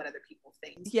about what other people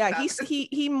think. Yeah,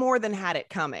 he more than had it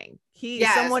coming.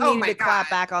 Someone needed to clap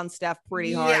back on Steph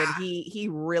pretty hard, and he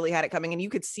really had it coming, and you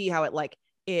could see how it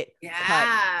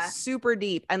cut super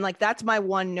deep. And like, that's my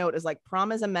one note, is like,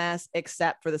 prom is a mess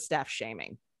except for the Steph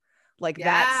shaming. Like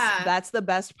that's the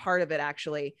best part of it,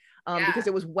 actually, because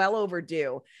it was well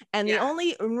overdue. And the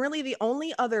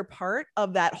only other part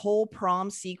of that whole prom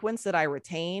sequence that I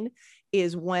retain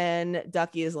is when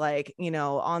Ducky is like,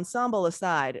 ensemble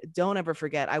aside, don't ever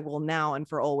forget, I will now and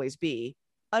for always be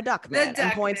a duck man,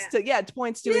 and points to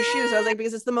his shoes. I was like,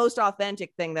 because it's the most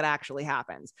authentic thing that actually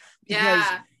happens. Because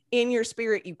in your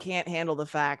spirit, you can't handle the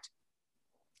fact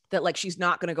that like she's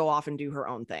not going to go off and do her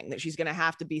own thing, that she's going to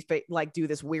have to be like do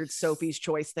this weird Sophie's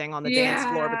Choice thing on the dance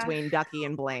floor between Ducky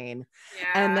and Blaine.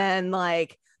 And then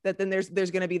like that, then there's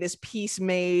going to be this peace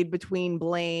made between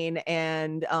Blaine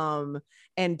and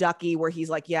Ducky, where he's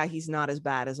like, yeah, he's not as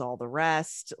bad as all the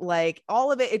rest. Like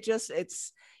all of it,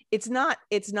 it's not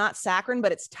saccharine,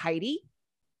 but it's tidy.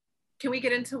 Can we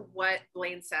get into what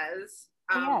Blaine says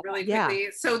really quickly?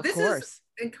 So this is,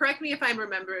 and correct me if I'm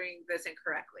remembering this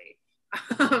incorrectly,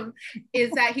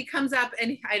 is that he comes up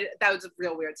and that was a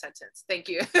real weird sentence. Thank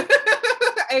you.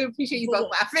 I appreciate you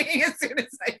both laughing as soon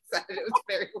as I said it. It was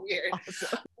very weird.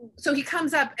 Awesome. So he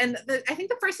comes up, and I think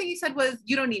the first thing he said was,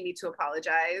 "You don't need me to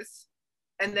apologize."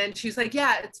 And then she's like,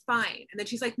 "Yeah, it's fine." And then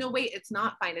she's like, "No, wait, it's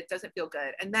not fine. It doesn't feel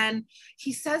good." And then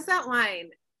he says that line,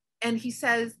 and he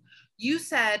says, "You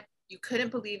said you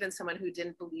couldn't believe in someone who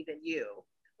didn't believe in you.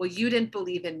 Well, you didn't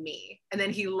believe in me." And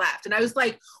then he left. And I was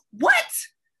like, what?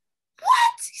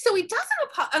 So he doesn't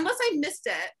apologize, unless I missed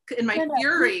it in my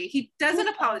fury. He doesn't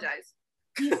apologize.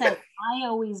 He said, "I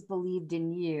always believed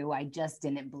in you. I just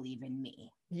didn't believe in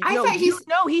me."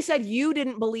 He said, "You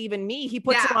didn't believe in me." He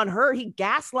puts it on her. He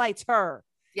gaslights her.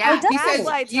 Yeah, he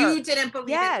says, "You didn't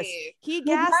believe in me." He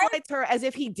gaslights her as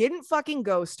if he didn't fucking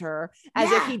ghost her,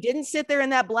 as if he didn't sit there in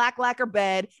that black lacquer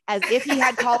bed, as if he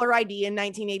had caller ID in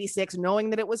 1986, knowing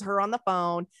that it was her on the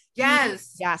phone.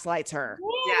 Yes. He gaslights her.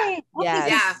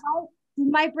 Did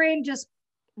my brain just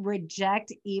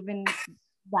reject even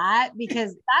that?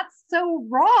 Because that's so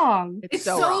wrong. It's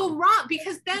so wrong,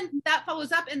 because then that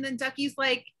follows up, and then Ducky's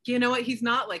like, you know what, he's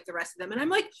not like the rest of them. And I'm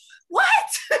like, what?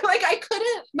 Like, I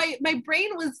couldn't, my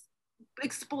brain was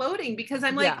exploding, because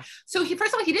I'm like, so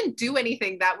first of all, he didn't do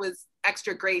anything that was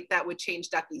extra great that would change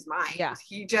Ducky's mind.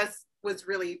 He just was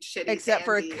really shitty, except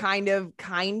for kind of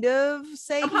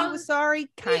say he was sorry,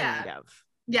 kind of.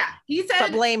 Yeah, he said,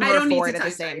 but blame her for it at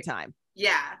the same time.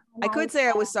 Yeah, I could say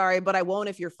I was sorry, but I won't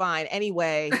if you're fine.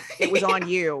 Anyway, it was on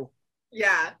you.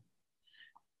 Yeah.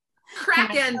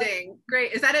 Crack ending.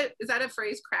 Great. Is that a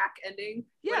phrase? Crack ending?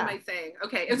 Yeah. What am I saying?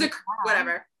 Okay, it was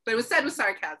whatever, but it was said with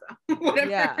sarcasm. Whatever.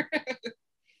 Yeah.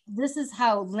 This is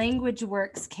how language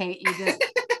works, Kate. You just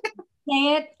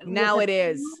say it. Now it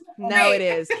is.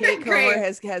 Kate Comer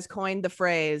has coined the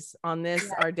phrase on this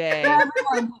our day.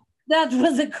 That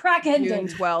was a crack ending.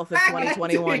 June 12th of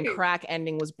 2021. Crack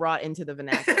ending was brought into the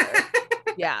vernacular.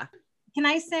 Yeah. Can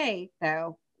I say,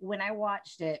 though, when I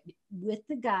watched it with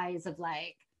the guise of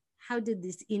like, how did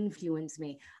this influence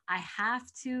me? I have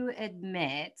to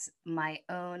admit my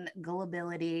own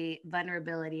gullibility,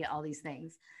 vulnerability, all these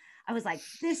things. I was like,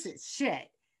 this is shit.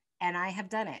 And I have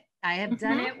done it. I have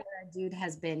done it where a dude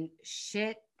has been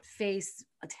shit face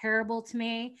terrible to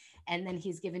me. And then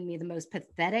he's given me the most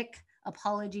pathetic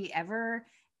apology ever,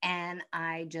 and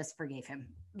I just forgave him.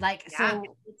 So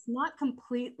it's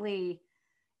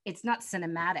not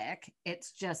cinematic,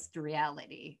 it's just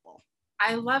reality.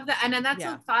 I love that. And then that's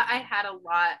a thought I had a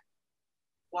lot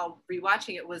while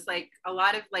rewatching it, was like a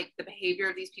lot of like the behavior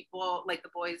of these people, like the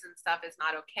boys and stuff, is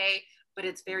not okay, but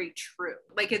it's very true.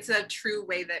 Like, it's a true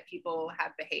way that people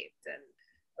have behaved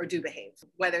or do behave,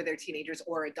 whether they're teenagers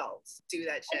or adults. Do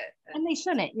that shit. And they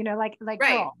shouldn't, you know, like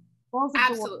right. Girls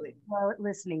absolutely are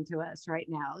listening to us right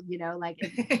now, you know, like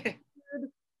if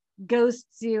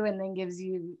ghosts you and then gives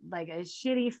you like a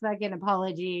shitty fucking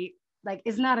apology, like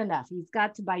it's not enough. He's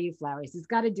got to buy you flowers. He's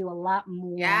got to do a lot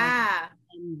more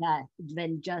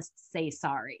than just say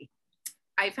sorry.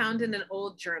 I found in an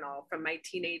old journal from my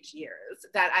teenage years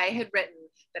that I had written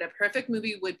that a perfect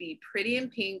movie would be Pretty in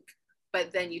Pink,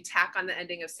 but then you tack on the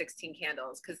ending of 16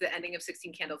 Candles, because the ending of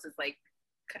 16 Candles is like,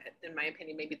 in my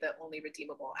opinion, maybe the only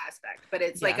redeemable aspect, but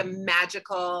it's like a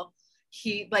magical,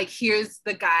 here's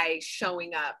the guy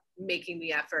showing up, making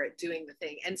the effort, doing the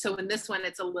thing. And so in this one,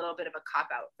 it's a little bit of a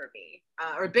cop-out for me,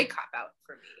 or a big cop-out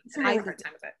for me. I have a hard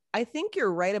time with it. I think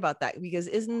you're right about that, because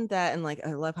isn't that, and like,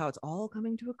 I love how it's all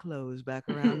coming to a close back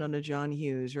around onto John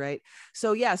Hughes, right?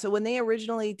 So yeah, so when they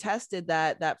originally tested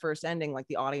that first ending, like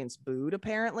the audience booed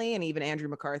apparently, and even Andrew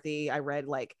McCarthy, I read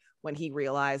like when he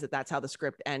realized that that's how the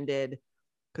script ended,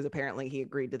 because apparently he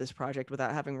agreed to this project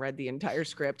without having read the entire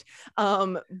script.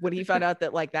 When he found out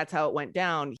that like that's how it went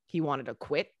down, he wanted to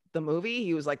quit the movie.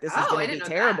 He was like, this is gonna be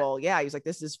terrible. Yeah, he was like,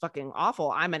 this is fucking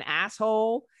awful. I'm an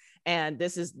asshole, and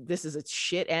this is a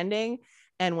shit ending.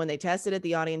 And when they tested it,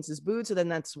 the audiences booed. So then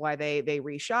that's why they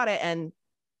reshot it. And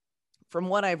from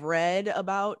what I've read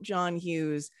about John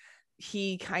Hughes,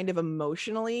 he kind of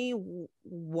emotionally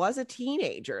was a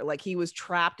teenager. Like he was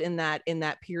trapped in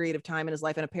that period of time in his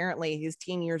life. And apparently his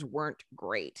teen years weren't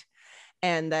great.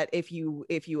 And that if you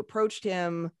approached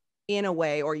him in a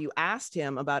way, or you asked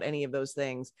him about any of those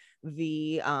things,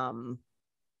 the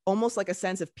almost like a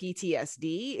sense of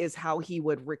PTSD is how he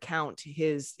would recount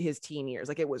his teen years.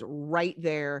 Like it was right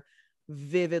there,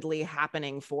 vividly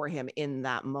happening for him in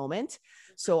that moment.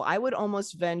 So I would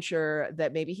almost venture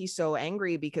that maybe he's so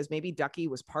angry because maybe Ducky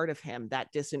was part of him,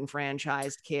 that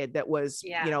disenfranchised kid that was,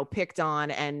 picked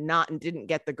on and didn't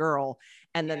get the girl.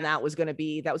 And then that was going to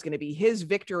be his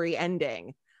victory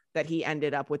ending, that he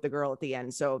ended up with the girl at the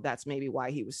end. So that's maybe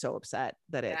why he was so upset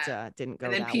that it didn't go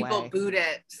that way. And then people booed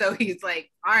it. So he's like,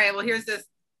 all right, well, here's this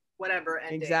whatever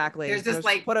ending. Exactly. There's just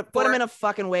like put him in a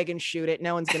fucking wig and shoot it.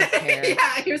 No one's gonna care.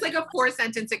 Here's like a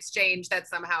 4-sentence exchange that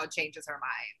somehow changes her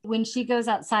mind. When she goes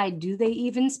outside, do they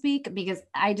even speak? Because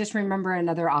I just remember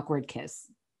another awkward kiss.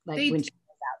 When she goes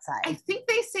outside. I think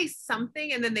they say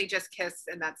something and then they just kiss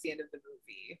and that's the end of the movie.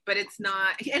 But it's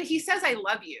not, and he says I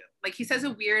love you. Like he says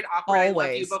a weird awkward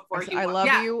always. I love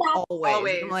you before you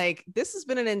always. I'm like, this has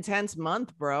been an intense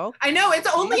month, bro. I know, it's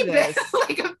only been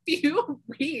like a few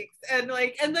weeks, and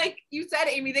like you said,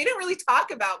 Amy, they didn't really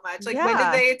talk about much. Like when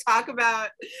did they talk about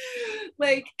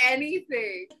like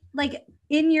anything? Like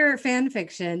in your fan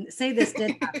fiction, say this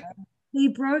did happen. They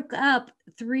broke up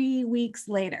 3 weeks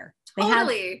later. They had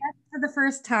sex for the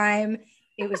first time.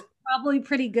 It was probably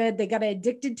pretty good. They got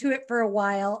addicted to it for a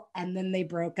while, and then they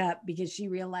broke up because she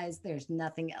realized there's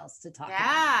nothing else to talk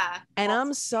about. And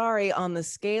I'm sorry, on the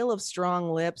scale of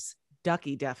strong lips,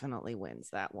 Ducky definitely wins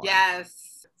that one.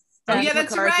 Yes. Andrew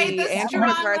that's McCarthy, right. Andrew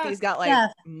McCarthy's got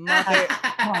like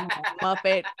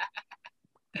Muppet.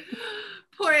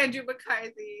 Poor Andrew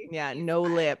McCarthy. Yeah, no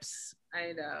lips.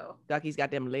 I know. Ducky's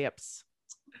got them lips.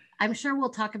 I'm sure we'll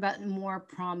talk about more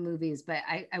prom movies, but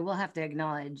I will have to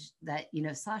acknowledge that,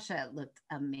 Sasha looked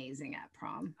amazing at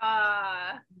prom.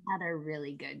 Had a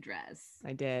really good dress.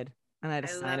 I did. And I had a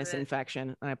sinus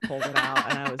infection and I pulled it out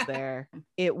and I was there.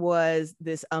 It was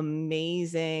this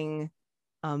amazing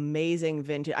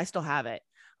vintage. I still have it.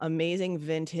 Amazing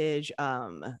vintage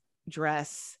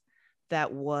dress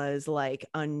that was like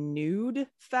a nude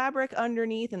fabric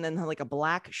underneath, and then like a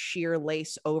black sheer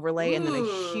lace overlay, and then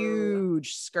a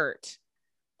huge skirt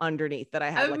underneath that I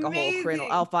had like a whole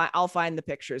crinoline. I'll find the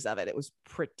pictures of it. It was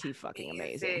pretty fucking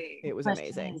amazing. It was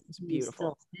amazing. It was beautiful.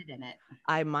 Still fit in it.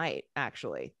 I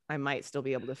might still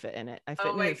be able to fit in it. I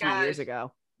fit in it a few years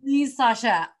ago. Please,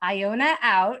 Sasha, Iona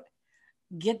out.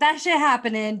 Get that shit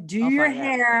happening. Do your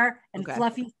hair and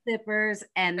fluffy zippers,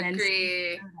 and then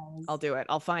I'll do it.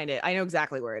 I'll find it. I know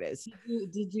exactly where it is.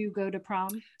 Did you go to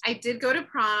prom? I did go to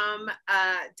prom.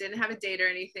 Didn't have a date or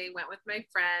anything. Went with my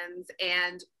friends,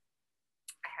 and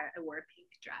I wore a pink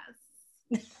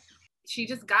dress. She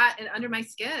just got it under my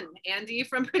skin. Andy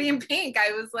from Pretty in Pink.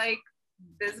 I was like,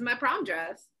 "This is my prom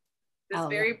dress. This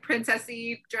very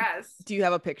princessy dress." Do you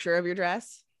have a picture of your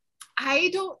dress? I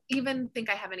don't even think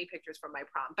I have any pictures from my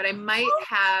prom, but I might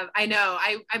have. I know.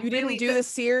 You didn't do the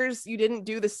Sears. You didn't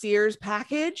do the Sears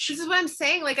package. This is what I'm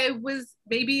saying. Like I was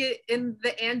maybe in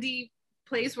the Andy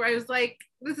place where I was like,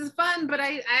 "This is fun," but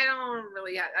I don't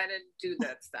really. I didn't do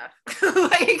that stuff.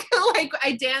 like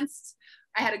I danced.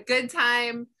 I had a good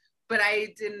time, but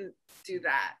I didn't do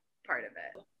that part of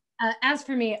it. As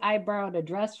for me, I borrowed a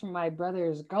dress from my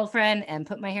brother's girlfriend and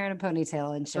put my hair in a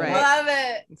ponytail and showed Right. up. Love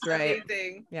it. That's right.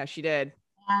 Amazing. Yeah, she did.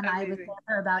 And I was there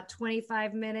for about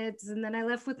 25 minutes, and then I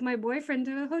left with my boyfriend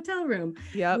to a hotel room.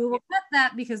 Yep. We will cut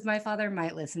that because my father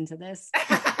might listen to this.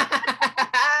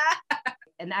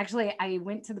 And actually, I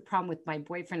went to the prom with my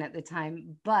boyfriend at the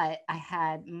time, but I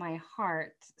had my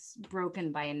heart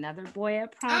broken by another boy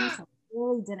at prom. So I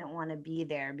really didn't want to be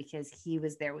there because he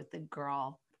was there with the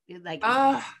girl. Like,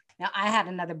 now I had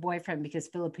another boyfriend because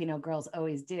Filipino girls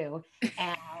always do.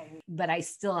 But I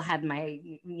still had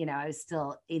I was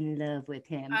still in love with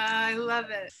him. I love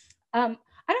it. I don't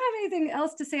have anything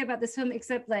else to say about this film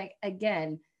except, like,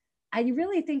 again, I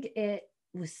really think it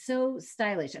was so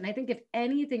stylish. And I think if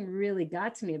anything really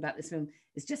got to me about this film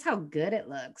is just how good it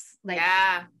looks. Like,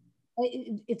 yeah.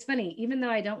 It's funny, even though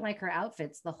I don't like her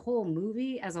outfits, the whole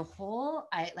movie as a whole,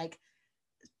 I like,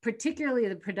 particularly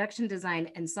the production design.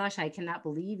 And Sasha, I cannot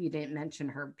believe you didn't mention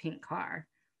her pink car.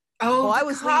 Oh, I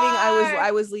was leaving.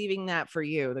 I was leaving that for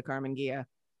you, the Karmann Ghia.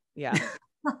 Yeah.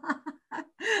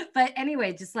 But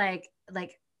anyway, just like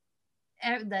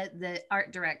the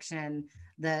art direction,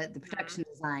 the production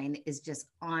design is just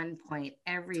on point.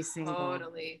 Every single.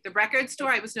 Totally. The record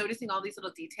store, I was noticing all these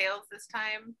little details this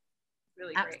time.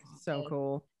 Really great. So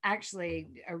cool. Actually,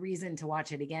 a reason to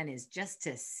watch it again is just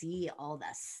to see all the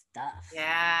stuff.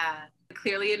 Yeah.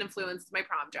 Clearly it influenced my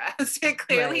prom dress. It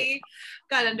clearly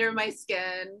got under my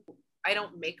skin. I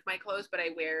don't make my clothes, but I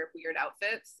wear weird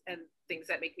outfits and things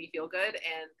that make me feel good.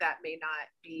 And that may not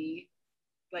be,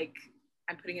 like,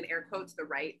 I'm putting in air quotes, the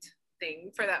right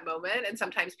thing for that moment. And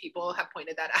sometimes people have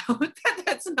pointed that out, that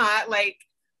that's not like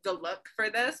the look for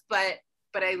this, but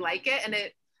I like it. And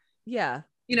it, yeah,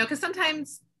 you know, because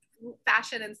sometimes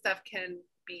fashion and stuff can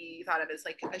be thought of as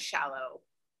like a shallow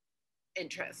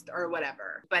interest or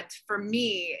whatever. But for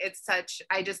me, it's such,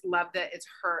 I just love that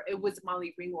it was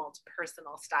Molly Ringwald's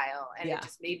personal style. And it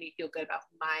just made me feel good about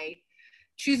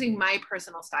choosing my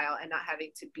personal style and not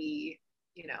having to be,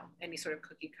 you know, any sort of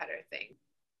cookie cutter thing.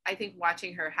 I think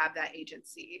watching her have that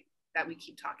agency that we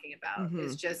keep talking about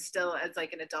is just still, as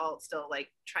like an adult, still like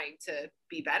trying to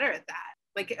be better at that.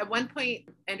 Like at one point,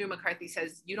 Andrew McCarthy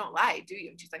says, "You don't lie, do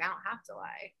you?" And she's like, "I don't have to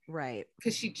lie." Right.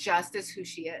 Because she just is who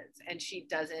she is. And she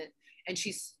doesn't, and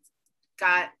she's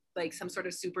got like some sort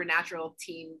of supernatural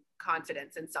teen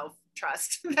confidence and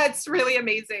self-trust. That's really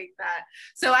amazing.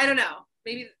 So I don't know.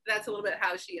 Maybe that's a little bit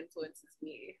how she influences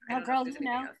me. Oh, girl, you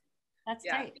know, that's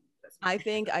tight. I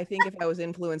think if I was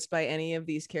influenced by any of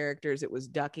these characters, it was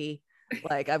Ducky.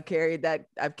 Like I've carried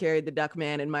the Duck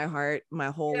Man in my heart my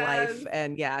whole life.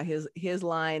 And yeah, his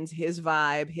lines, his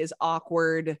vibe, his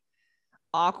awkward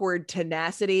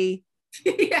tenacity.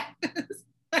 Yes.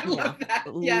 I love that.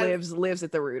 Yes. Lives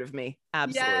at the root of me.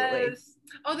 Absolutely. Yes.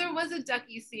 Oh, there was a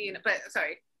Ducky scene, but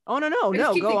sorry. Oh, no,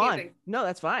 go on. No,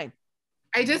 that's fine.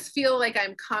 I just feel like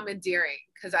I'm commandeering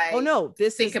because I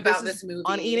think about this movie.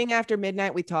 On Eating After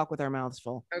Midnight, we talk with our mouths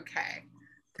full. Okay.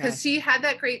 Because she had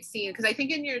that great scene, because I think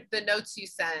in the notes you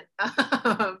sent,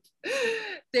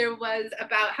 there was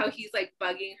about how he's like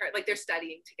bugging her, like they're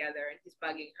studying together and he's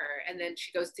bugging her, and then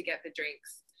she goes to get the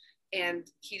drinks. And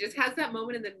he just has that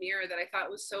moment in the mirror that I thought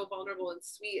was so vulnerable and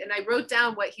sweet. And I wrote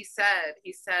down what he said.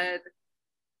 He said,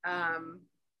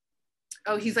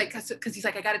 he's like, because he's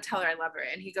like, I got to tell her I love her.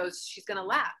 And he goes, she's going to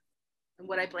laugh. And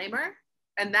would I blame her?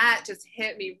 And that just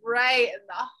hit me right in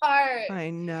the heart. I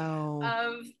know.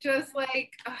 Of just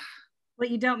like. What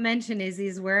you don't mention is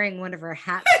he's wearing one of her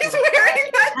hats. He's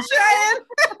wearing that giant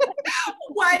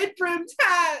wide brimmed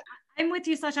hat. I'm with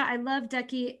you, Sasha. I love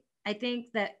Ducky. I think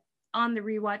that on the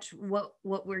rewatch,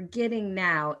 what we're getting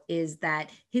now is that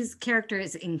his character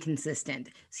is inconsistent.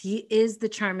 He is the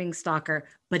charming stalker,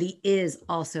 but he is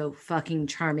also fucking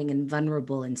charming and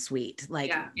vulnerable and sweet.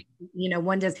 Like, you know,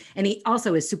 one does, and he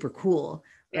also is super cool,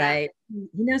 right? He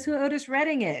knows who Otis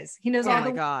Redding is. He knows all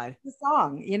the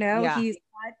song, you know, he's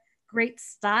got great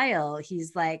style.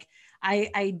 He's like,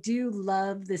 I do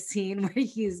love the scene where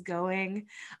he's going,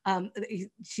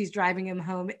 she's driving him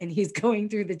home and he's going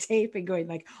through the tape and going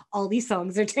like, all these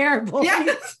songs are terrible.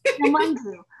 Yes. Mind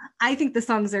you, I think the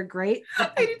songs are great.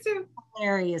 I do too.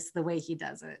 Hilarious the way he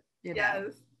does it. You know,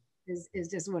 is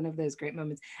just one of those great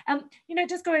moments. You know,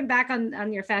 just going back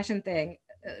on your fashion thing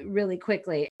really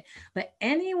quickly, but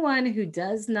anyone who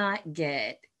does not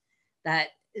get that,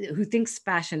 who thinks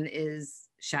fashion is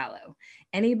shallow,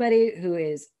 anybody who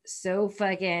is so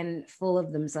fucking full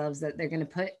of themselves that they're going to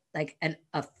put like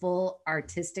a full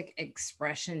artistic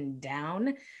expression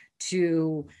down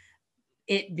to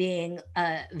it being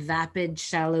a vapid,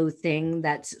 shallow thing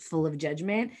that's full of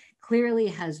judgment, clearly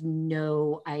has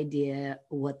no idea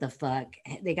what the fuck.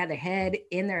 They got their head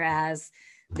in their ass.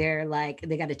 They're like,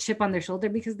 they got a chip on their shoulder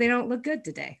because they don't look good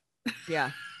today.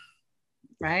 Yeah.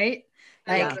 Right?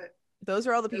 Like, those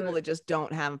are all the people that just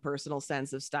don't have a personal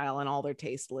sense of style and all their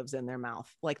taste lives in their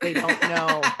mouth. Like they don't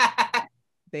know.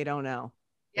 They don't know.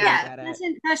 Yeah.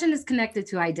 Fashion is connected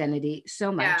to identity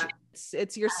so much. Yeah.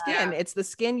 It's your skin. It's the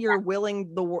skin you're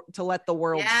willing to let the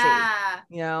world see.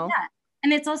 You know? Yeah.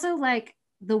 And it's also like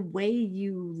the way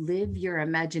you live your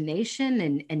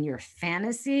imagination and your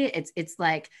fantasy. It's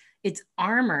like it's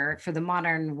armor for the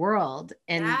modern world.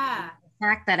 And the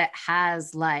fact that it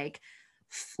has like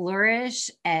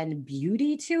flourish and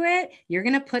beauty to it, you're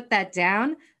gonna put that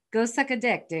down. Go suck a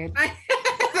dick, dude.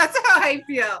 That's how I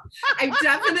feel.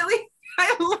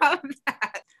 I love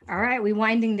that. All right, we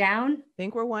winding down? I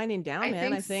think we're winding down,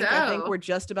 man. I think we're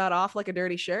just about off like a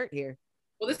dirty shirt here.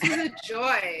 Well, this is a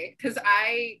joy because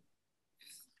I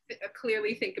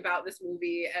clearly think about this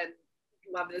movie and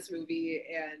love this movie,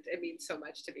 and it means so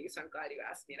much to me. So I'm glad you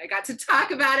asked me. And I got to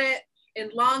talk about it in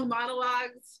long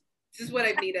monologues. This is what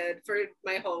I've needed for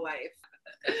my whole life.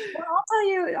 Well, I'll tell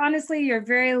you, honestly, you're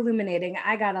very illuminating.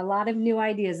 I got a lot of new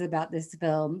ideas about this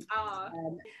film.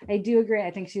 I do agree.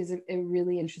 I think she's a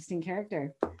really interesting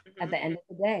character at the end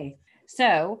of the day.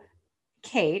 So,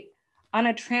 Kate, on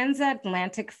a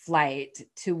transatlantic flight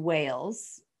to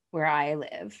Wales, where I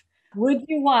live, would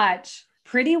you watch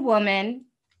Pretty Woman,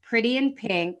 Pretty in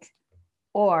Pink,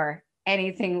 or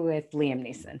anything with Liam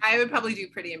Neeson? I would probably do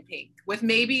Pretty in Pink with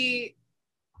maybe,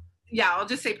 I'll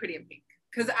just say Pretty in Pink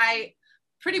because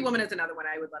Pretty Woman is another one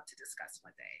I would love to discuss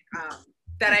one day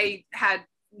that I had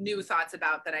new thoughts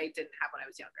about that I didn't have when I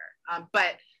was younger.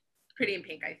 But Pretty in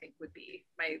Pink, I think, would be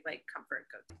my like comfort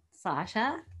go-to.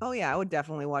 Sasha? Oh yeah, I would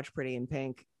definitely watch Pretty in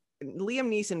Pink. Liam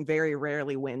Neeson very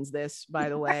rarely wins this, by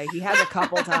the way. He has a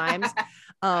couple times.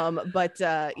 But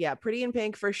Pretty in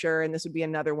Pink for sure. And this would be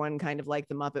another one kind of like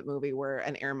the Muppet movie where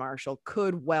an air marshal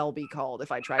could well be called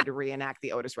if I tried to reenact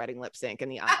the Otis Redding lip sync in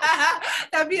the aisles.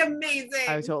 That'd be amazing.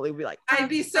 I would totally be like, I'd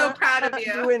be so proud of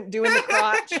you. Doing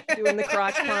the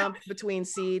crotch pump between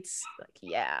seats. Like,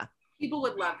 yeah. People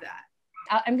would love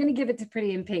that. I'm going to give it to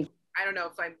Pretty in Pink. I don't know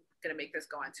if I'm going to make this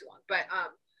go on too long, but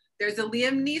there's a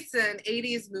Liam Neeson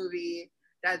 80s movie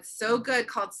that's so good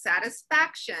called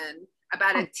Satisfaction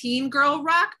about a teen girl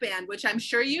rock band, which I'm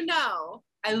sure you know.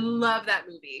 I love that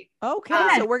movie. Okay,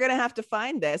 so we're going to have to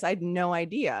find this. I had no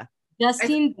idea.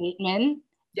 Justine Bateman.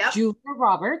 Yep. Julia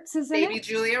Roberts is in it. Baby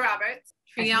Julia Roberts.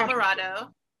 Trini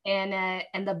Alvarado.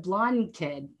 And the blonde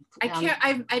kid. I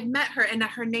can't, I've met her and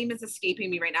her name is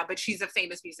escaping me right now, but she's a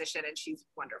famous musician and she's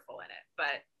wonderful in it.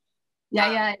 But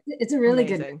it's a really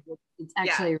amazing. Good.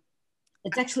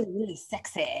 It's actually really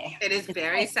sexy. It is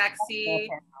very sexy.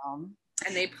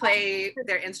 And they play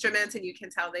their instruments and you can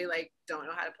tell they like don't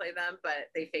know how to play them, but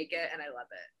they fake it and I love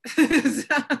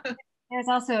it. There's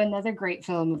also another great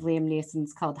film of Liam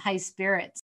Neeson's called High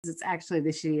Spirits. It's actually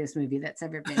the shittiest movie that's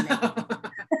ever been made.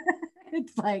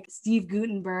 It's like Steve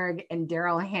Guttenberg and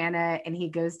Daryl Hannah, and he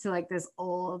goes to like this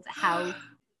old house.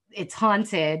 It's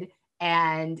haunted,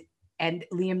 and Liam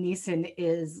Neeson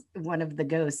is one of the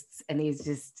ghosts, and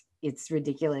it's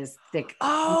ridiculous thick.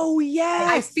 Oh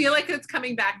yes, I feel like it's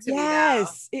coming back to me now.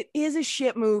 Yes, it is a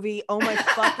shit movie. Oh my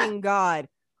fucking god!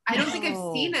 I don't think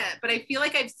I've seen it, but I feel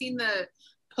like I've seen the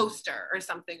poster or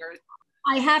something. Or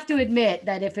I have to admit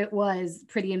that if it was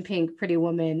Pretty in Pink, Pretty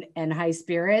Woman, and High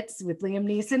Spirits with Liam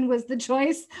Neeson was the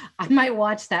choice, I might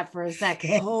watch that for a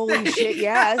second. Holy shit,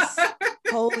 yes.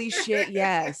 Holy shit,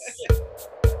 yes.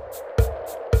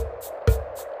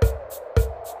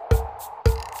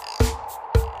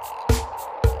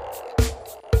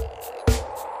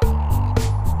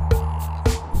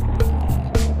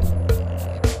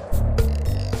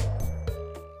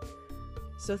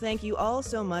 So thank you all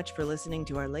so much for listening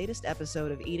to our latest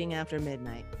episode of Eating After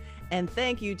Midnight. And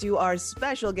thank you to our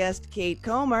special guest, Kate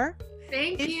Comer.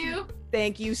 Thank you.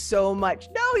 Thank you so much.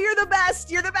 No, you're the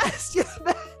best. You're the best. You're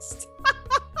the best.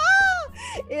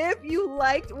 If you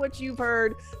liked what you've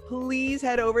heard, please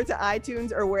head over to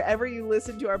iTunes or wherever you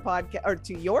listen to our podcast or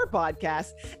to your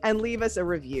podcast and leave us a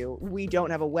review. We don't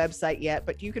have a website yet,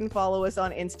 but you can follow us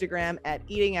on Instagram at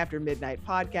Eating After Midnight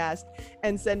Podcast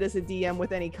and send us a DM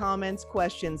with any comments,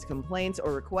 questions, complaints,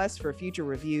 or requests for future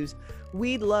reviews.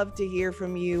 We'd love to hear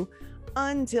from you.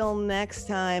 Until next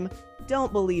time,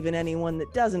 don't believe in anyone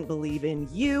that doesn't believe in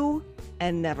you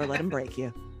and never let them break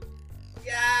you.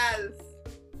 Yeah.